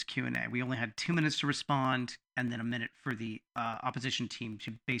audience Q&A. We only had 2 minutes to respond, and then a minute for the opposition team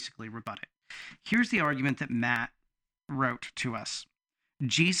to basically rebut it. Here's the argument that Matt wrote to us.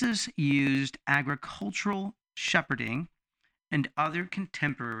 Jesus used agricultural shepherding and other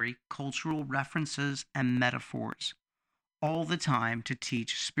contemporary cultural references and metaphors all the time to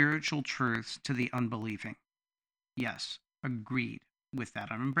teach spiritual truths to the unbelieving. Yes, agreed with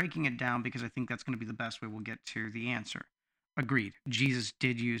that. I'm breaking it down because I think that's going to be the best way we'll get to the answer. Agreed. Jesus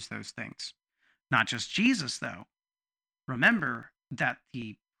did use those things. Not just Jesus, though. Remember that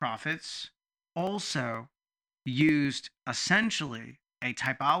the prophets also used essentially a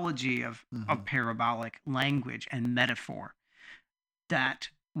typology of parabolic language and metaphor that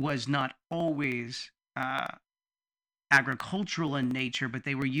was not always agricultural in nature, but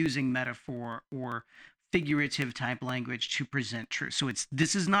they were using metaphor or figurative type language to present truth. So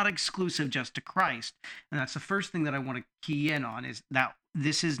this is not exclusive just to Christ. And that's the first thing that I want to key in on, is that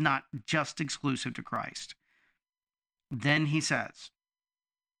this is not just exclusive to Christ. Then he says,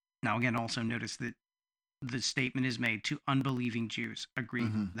 now again, also notice that the statement is made to unbelieving Jews.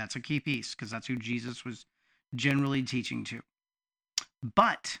 Agreed. That's a key piece because that's who Jesus was generally teaching to.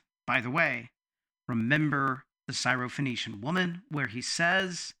 But, by the way, remember the Syrophoenician woman where he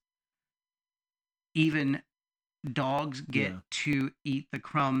says, even dogs get to eat the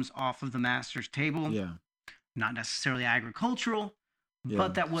crumbs off of the master's table. Yeah. Not necessarily agricultural,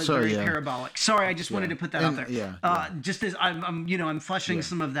 but that was So, very parabolic. Sorry, I just wanted to put that out there. Yeah. Just as I'm fleshing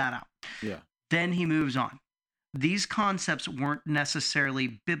some of that out. Yeah. Then he moves on. These concepts weren't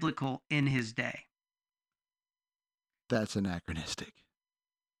necessarily biblical in his day. That's anachronistic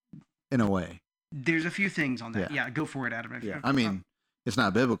in a way. There's a few things on that. Yeah, go for it, Adam. I mean, it's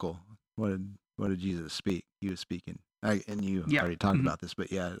not biblical. What did Jesus speak? He was speaking. And you already talked about this, but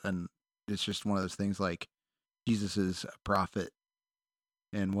and it's just one of those things like Jesus is a prophet.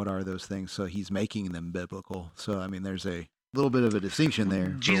 And what are those things? So he's making them biblical. So, I mean, there's a little bit of a distinction there.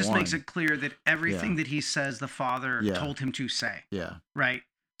 Jesus makes it clear that everything that he says, the Father told him to say. Yeah. Right?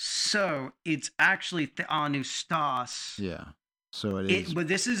 So it's actually theanustos. Yeah. So it is. But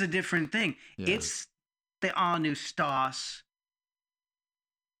this is a different thing. Yeah. It's theanustos,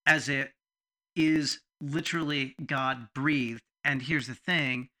 as it is literally God breathed. And here's the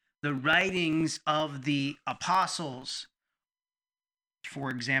thing. The writings of the apostles, for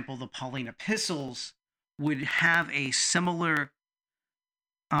example, the Pauline epistles, would have a similar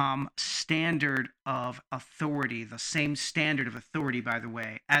standard of authority, the same standard of authority, by the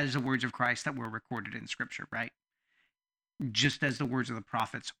way, as the words of Christ that were recorded in Scripture, right? Just as the words of the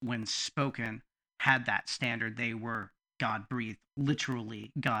prophets, when spoken, had that standard. They were God-breathed,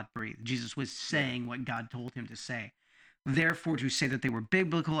 literally God-breathed. Jesus was saying what God told him to say. Therefore, to say that they were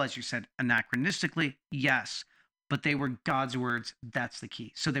biblical, as you said, anachronistically, yes, but they were God's words. That's the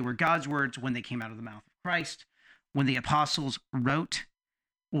key. So they were God's words when they came out of the mouth of Christ, when the apostles wrote,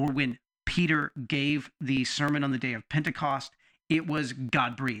 or when Peter gave the sermon on the day of Pentecost. It was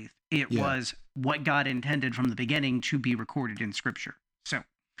God-breathed. It was what God intended from the beginning to be recorded in Scripture. So,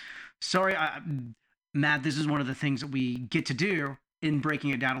 sorry, Matt, this is one of the things that we get to do in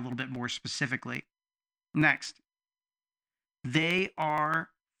breaking it down a little bit more specifically. Next, they are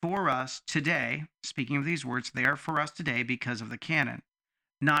for us today, speaking of these words, they are for us today because of the canon.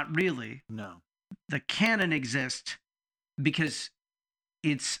 Not really. No. The canon exists because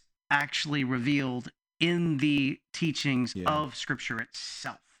it's actually revealed in the teachings of Scripture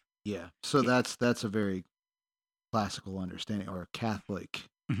itself. Yeah. So that's a very classical understanding, or a Catholic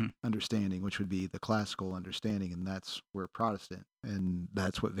understanding, which would be the classical understanding, and that's where Protestant, and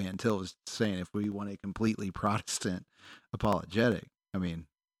that's what Van Til was saying. If we want a completely Protestant apologetic, I mean,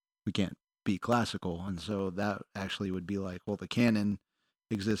 we can't be classical, and so that actually would be like, well, the canon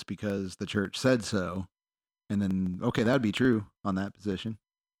exists because the church said so, and then okay, that would be true on that position.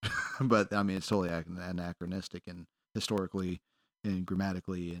 But I mean, it's totally anachronistic and historically and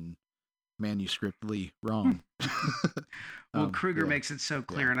grammatically and manuscriptly wrong. Well, Kruger makes it so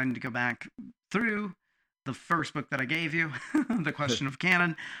clear, and I need to go back through the first book that I gave you, The Question of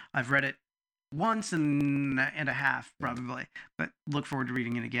Canon. I've read it once and a half, probably, but look forward to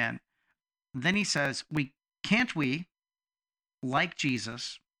reading it again. Then he says, can't we, like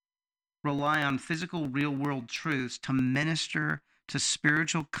Jesus, rely on physical real world truths to minister to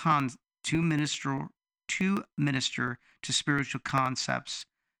spiritual to minister to spiritual concepts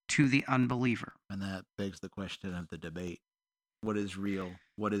to the unbeliever? And that begs the question of the debate. What is real?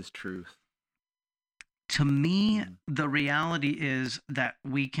 What is truth? To me, the reality is that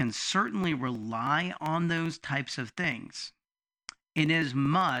we can certainly rely on those types of things in as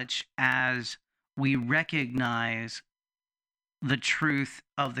much as we recognize the truth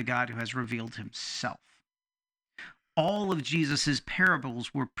of the God who has revealed himself. All of Jesus's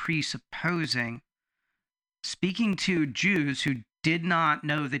parables were presupposing, speaking to Jews who did not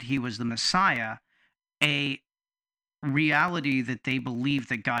know that he was the Messiah, a reality that they believed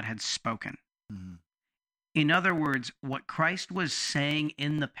that God had spoken. Mm-hmm. In other words, what Christ was saying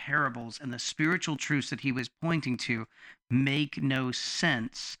in the parables and the spiritual truths that he was pointing to make no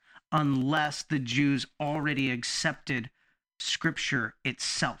sense unless the Jews already accepted Scripture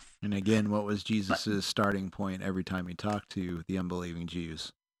itself. And again, what was Jesus' starting point every time he talked to the unbelieving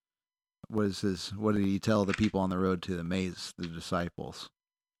Jews? What did he tell the people on the road to Emmaus, the disciples?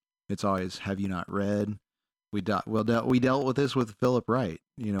 It's always, have you not read? We dealt with this with Philip Wright,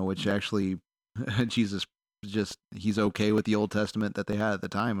 which actually Jesus he's okay with the Old Testament that they had at the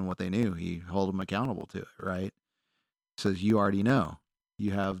time and what they knew. He held them accountable to it, right? Says, you already know.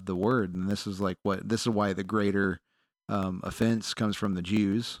 You have the word, and this is why the greater offense comes from the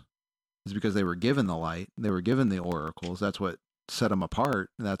Jews, is because they were given the light, they were given the oracles. That's what set them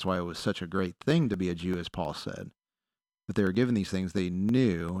apart, and that's why it was such a great thing to be a Jew, as Paul said. But they were given these things they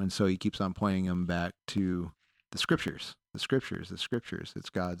knew, and so he keeps on pointing them back to the scriptures. It's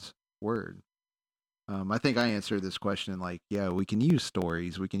God's word. I think I answered this question we can use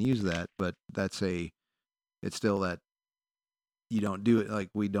stories, we can use that, but it's still that you don't do it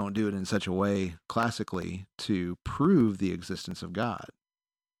we don't do it in such a way classically to prove the existence of God.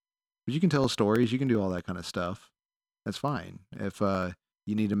 But you can tell stories, you can do all that kind of stuff. That's fine. If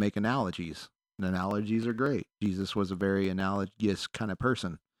you need to make analogies, and analogies are great. Jesus was a very analogous kind of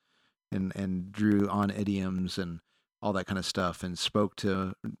person, and drew on idioms and all that kind of stuff, and spoke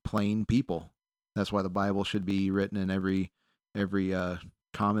to plain people. That's why the Bible should be written in every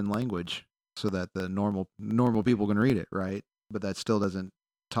common language, so that the normal people can read it, right? But that still doesn't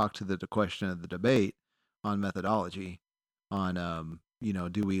talk to the question of the debate on methodology, on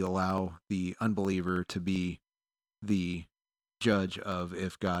do we allow the unbeliever to be the judge of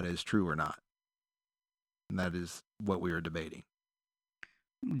if God is true or not? And that is what we are debating.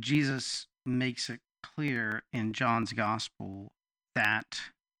 Jesus makes it clear in John's gospel that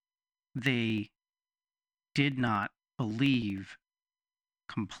they did not believe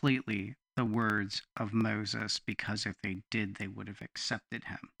completely the words of Moses, because if they did, they would have accepted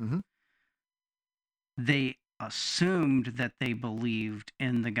him. Mm-hmm. They assumed that they believed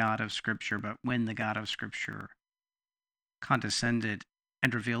in the God of Scripture, but when the God of Scripture condescended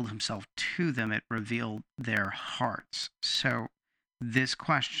and revealed himself to them, it revealed their hearts. So this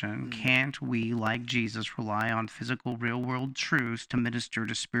question, can't we, like Jesus, rely on physical real-world truths to minister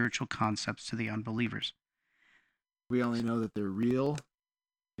to spiritual concepts to the unbelievers? We only know that they're real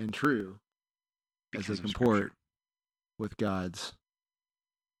and true as they Because of comport Scripture. with God's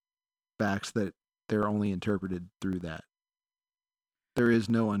facts, that they're only interpreted through that. There is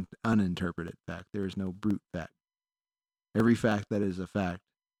no uninterpreted fact. There is no brute fact. Every fact that is a fact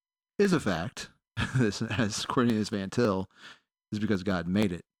is a fact. This, as Cornelius Van Til, is because God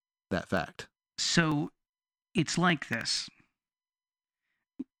made it that fact. So it's like this,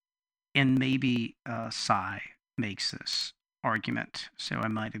 and maybe Cy makes this argument, so I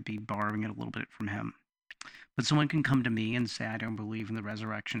might be borrowing it a little bit from him. But someone can come to me and say, I don't believe in the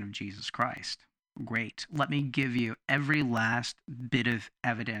resurrection of Jesus Christ. Great. Let me give you every last bit of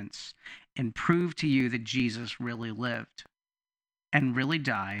evidence and prove to you that Jesus really lived and really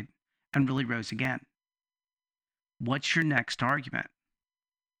died and really rose again. What's your next argument?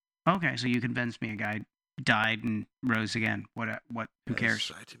 Okay, so you convinced me a guy died and rose again. What? Who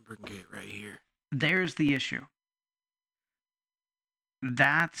cares? I didn't bring it right here. There's the issue.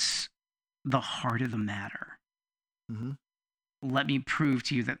 That's the heart of the matter. Mm-hmm. Let me prove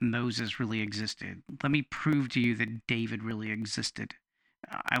to you that Moses really existed. Let me prove to you that David really existed.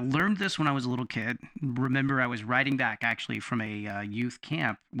 I learned this when I was a little kid. Remember, I was riding back actually from a youth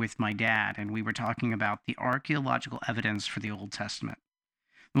camp with my dad, and we were talking about the archaeological evidence for the Old Testament.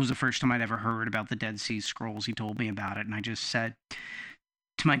 It was the first time I'd ever heard about the Dead Sea Scrolls. He told me about it, and I just said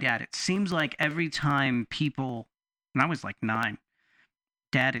to my dad, it seems like every time people, and I was like 9,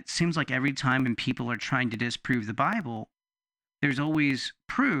 Dad, it seems like every time when people are trying to disprove the Bible, there's always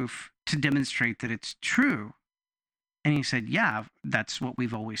proof to demonstrate that it's true. And he said, yeah, that's what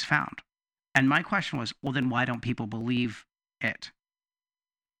we've always found. And my question was, well, then why don't people believe it?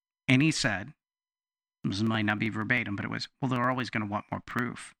 And he said, this might not be verbatim, but it was, well, they're always going to want more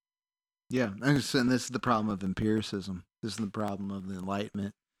proof. Yeah, and this is the problem of empiricism. This is the problem of the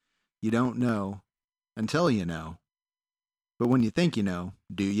Enlightenment. You don't know until you know. But when you think you know,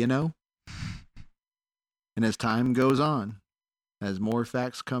 do you know? And as time goes on, as more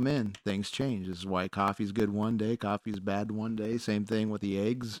facts come in, things change. This is why coffee's good one day, coffee's bad one day. Same thing with the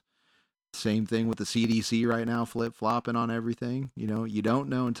eggs. Same thing with the CDC right now, flip-flopping on everything. You know, you don't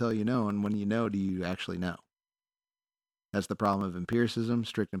know until you know, and when you know, do you actually know? That's the problem of empiricism.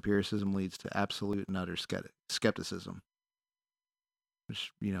 Strict empiricism leads to absolute and utter skepticism,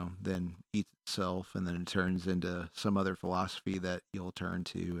 which, you know, then eats itself, and then it turns into some other philosophy that you'll turn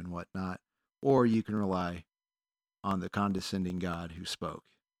to and whatnot. Or you can rely on the condescending God who spoke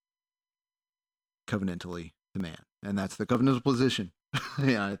covenantally to man. And that's the covenantal position.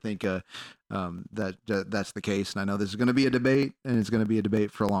 Yeah, I think that's the case. And I know this is going to be a debate, and it's going to be a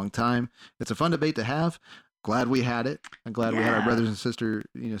debate for a long time. It's a fun debate to have. Glad we had it. I'm glad we had our brothers and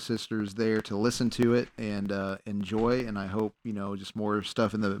sisters there to listen to it and enjoy. And I hope, just more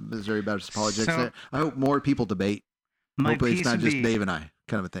stuff in the Missouri Baptist Apologetics. So, I hope more people debate. Hopefully it's not just Dave and I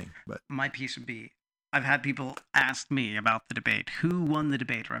kind of a thing. But my piece would be, I've had people ask me about the debate. Who won the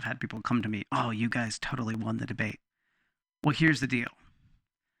debate? Or I've had people come to me, oh, you guys totally won the debate. Well, here's the deal.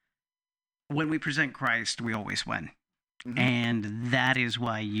 When we present Christ, we always win. Mm-hmm. And that is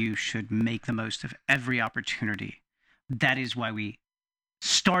why you should make the most of every opportunity. That is why we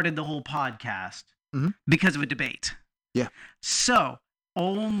started the whole podcast, because of a debate. Yeah. So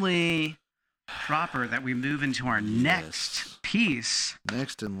only proper that we move into our next piece.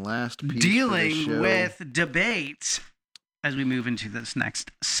 Next and last piece. Dealing with debate as we move into this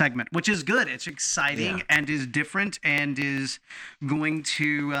next segment, which is good. It's exciting and is different and is going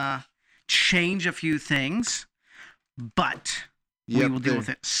to change a few things. But we will deal with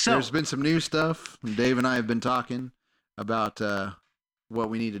it. So there's been some new stuff. Dave and I have been talking about what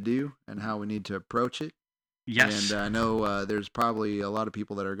we need to do and how we need to approach it. Yes. And I know there's probably a lot of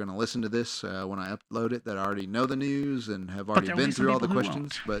people that are going to listen to this when I upload it that already know the news and have already been through all the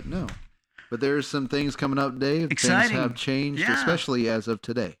questions. But no. But there's some things coming up, Dave. Exciting. Things have changed, especially as of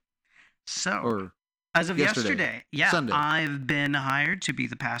today. So, as of yesterday, Sunday. I've been hired to be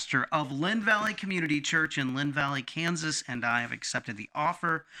the pastor of Lynn Valley Community Church in Lynn Valley, Kansas, and I have accepted the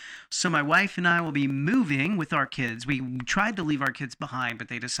offer. So my wife and I will be moving with our kids. We tried to leave our kids behind, but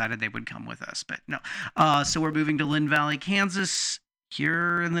they decided they would come with us. But no. So we're moving to Lynn Valley, Kansas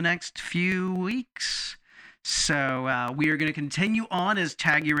here in the next few weeks. So we are going to continue on as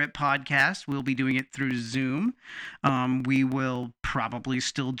Tag Your It podcast. We'll be doing it through Zoom. We will probably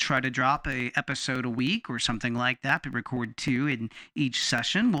still try to drop a episode a week or something like that, but record 2 in each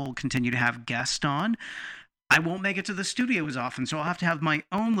session. We'll continue to have guests on. I won't make it to the studio as often, so I'll have to have my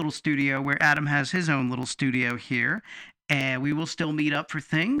own little studio where Adam has his own little studio here. And we will still meet up for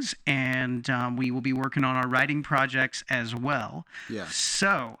things, and we will be working on our writing projects as well. Yeah.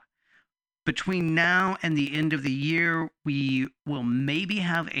 So between now and the end of the year, we will maybe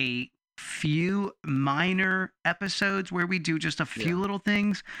have a few minor episodes where we do just a few little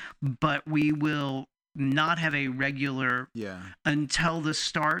things, but we will not have a regular until the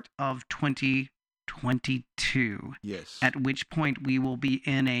start of 2022. Yes. At which point we will be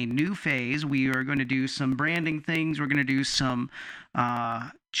in a new phase. We are going to do some branding things. We're going to do some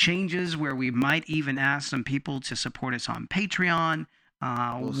changes where we might even ask some people to support us on Patreon.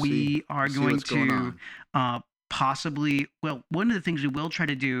 We are going to possibly, one of the things we will try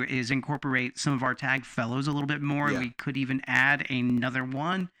to do is incorporate some of our tag fellows a little bit more. We could even add another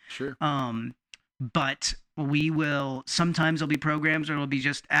one. Sure. But we will, sometimes there'll be programs where it'll be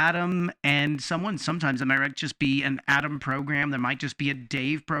just Adam and someone. Sometimes it might just be an Adam program. There might just be a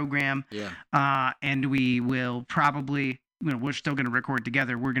Dave program. Yeah. And we will probably, we're still going to record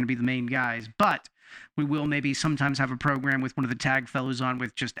together. We're going to be the main guys, but we will maybe sometimes have a program with one of the tag fellows on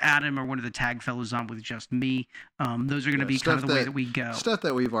with just Adam, or one of the tag fellows on with just me. Those are going to be kind of the way that we go. Stuff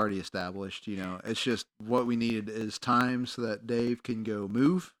that we've already established, it's just what we needed is time so that Dave can go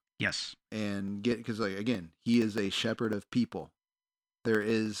move. Yes. And because again, he is a shepherd of people. There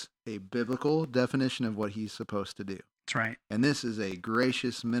is a biblical definition of what he's supposed to do. That's right. And this is a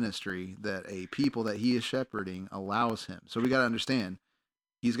gracious ministry that a people that he is shepherding allows him. So we got to understand,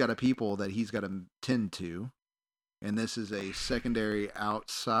 he's got a people that he's got to tend to, and this is a secondary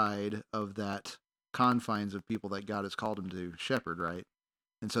outside of that confines of people that God has called him to shepherd, right?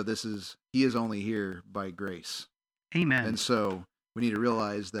 And so he is only here by grace. Amen. And so we need to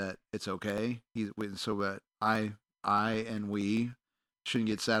realize that it's okay. So that I and we shouldn't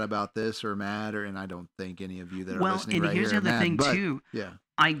get sad about this or mad, and I don't think any of you that are listening and right here's here the are other mad, thing but, too. Yeah.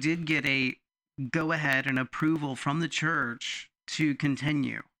 I did get a go ahead and approval from the church to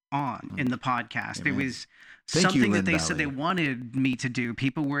continue on in the podcast. Amen. It was Thank you, something that Lynn they Valley. said they wanted me to do.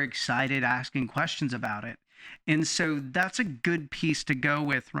 People were excited, asking questions about it. And so that's a good piece to go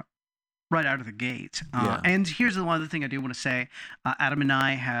with right out of the gate. Yeah. And here's the one other thing I do want to say. Adam and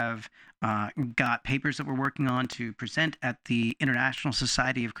I have got papers that we're working on to present at the International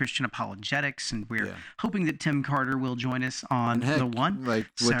Society of Christian Apologetics, and we're hoping that Tim Carter will join us on And heck, the one. like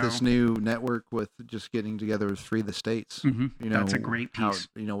with this new network with just getting together with Free the States, that's a great piece.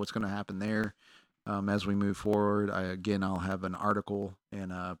 What's going to happen there as we move forward. I'll have an article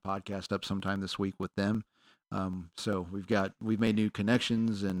and a podcast up sometime this week with them. So we've made new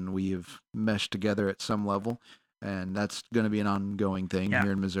connections and we have meshed together at some level, and that's going to be an ongoing thing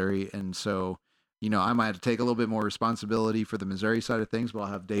here in Missouri. And so, I might have to take a little bit more responsibility for the Missouri side of things, but I'll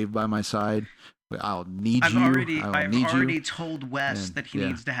have Dave by my side. I'll need I've you. already told Wes And, that he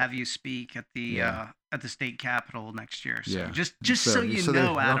needs to have you speak at the state capitol next year. So just so you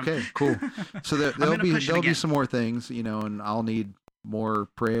know, Adam. Okay, cool. So there'll be some more things, and I'll need more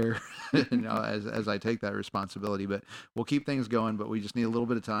prayer as I take that responsibility, but we'll keep things going. But we just need a little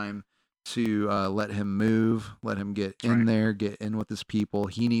bit of time to let him move, let him get in there, get in with his people.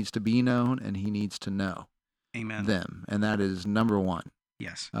 He needs to be known and he needs to know them. And that is number one.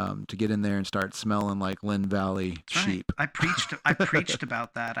 Yes. To get in there and start smelling like Lynn Valley sheep. I preached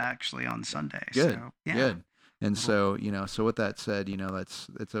about that actually on Sunday. Good. So, yeah. Good. And so, so with that said,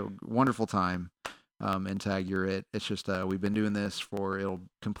 it's a wonderful time. In Tag You're It. It's just we've been doing this it'll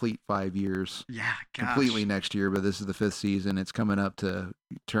complete 5 years. Yeah, gosh. Completely next year, but this is the 5th season. It's coming up to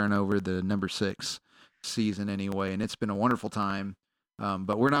turn over the number 6 season anyway, and it's been a wonderful time.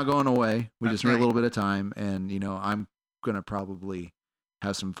 But we're not going away. We just need a little bit of time, and I'm gonna probably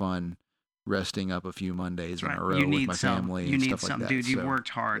have some fun resting up a few Mondays in a row with my family and stuff like that. Dude. You've worked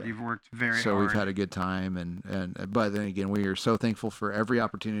hard. You've worked very hard. So we've had a good time, but then again, we are so thankful for every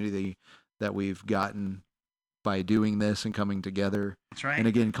opportunity that we've gotten by doing this and coming together. That's right. And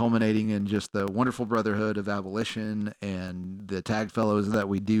again, culminating in just the wonderful brotherhood of abolition and the Tag Fellows that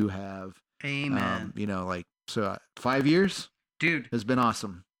we do have. Amen. 5 years, dude, has been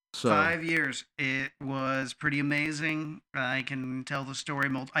awesome. So 5 years. It was pretty amazing. I can tell the story.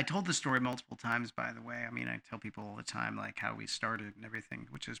 I told the story multiple times, by the way. I mean, I tell people all the time, like how we started and everything,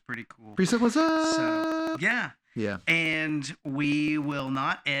 which is pretty cool. Preset, what's up? So, yeah. Yeah. And we will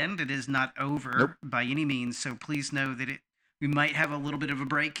not end. It is not over by any means. So please know that we might have a little bit of a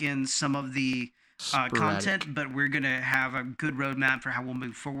break in some of the content, but we're going to have a good roadmap for how we'll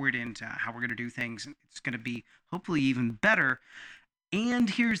move forward and how we're going to do things. It's going to be hopefully even better. And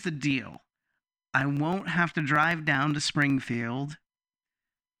here's the deal. I won't have to drive down to Springfield.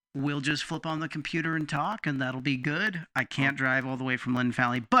 We'll just flip on the computer and talk, and that'll be good. I can't drive all the way from Lynn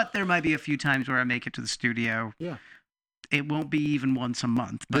Valley, but there might be a few times where I make it to the studio. Yeah. It won't be even once a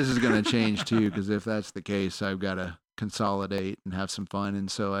month. But this is going to change too, because if that's the case, I've got to consolidate and have some fun.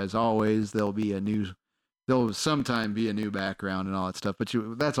 And so, as always, there'll sometime be a new background and all that stuff. But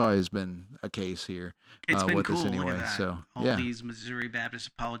that's always been a case here. It's been with cool. us anyway. Look at that. So all these Missouri Baptist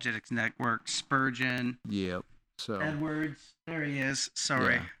Apologetics Network, Spurgeon. Yep. So Edwards, there he is.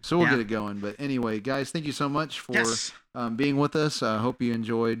 Sorry. Yeah. So we'll get it going. But anyway, guys, thank you so much for being with us. I hope you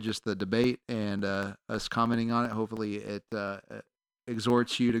enjoyed just the debate and us commenting on it. Hopefully, it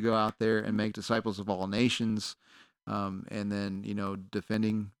exhorts you to go out there and make disciples of all nations, and then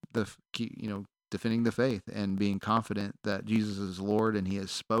defending the faith and being confident that Jesus is Lord and He has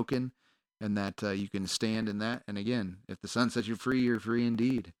spoken, and that you can stand in that. And again, if the Son sets you free, you're free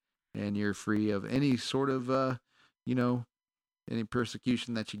indeed, and you're free of any sort of any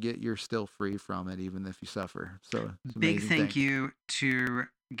persecution that you get, you're still free from it, even if you suffer. So big thank you to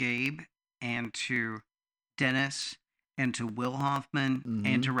Gabe and to Dennis and to Will Hoffman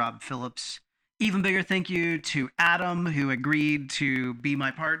and to Rob Phillips. Even bigger thank you to Adam, who agreed to be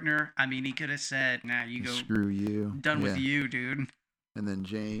my partner. I mean, he could have said, nah, you go. Screw you. Done with you, dude. And then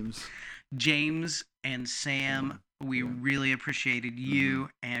James and Sam, we really appreciated you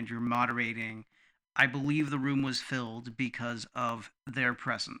and your moderating. I believe the room was filled because of their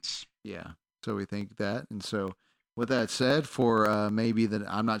presence. Yeah. So we think that. And so with that said, for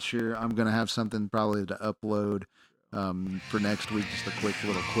I'm not sure, I'm going to have something probably to upload for next week, just a quick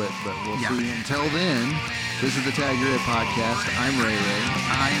little clip, but we'll see. Until then, this is the Tag Your It podcast. I'm Ray.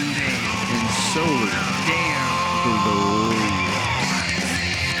 I am Dave. And so Dare. glory.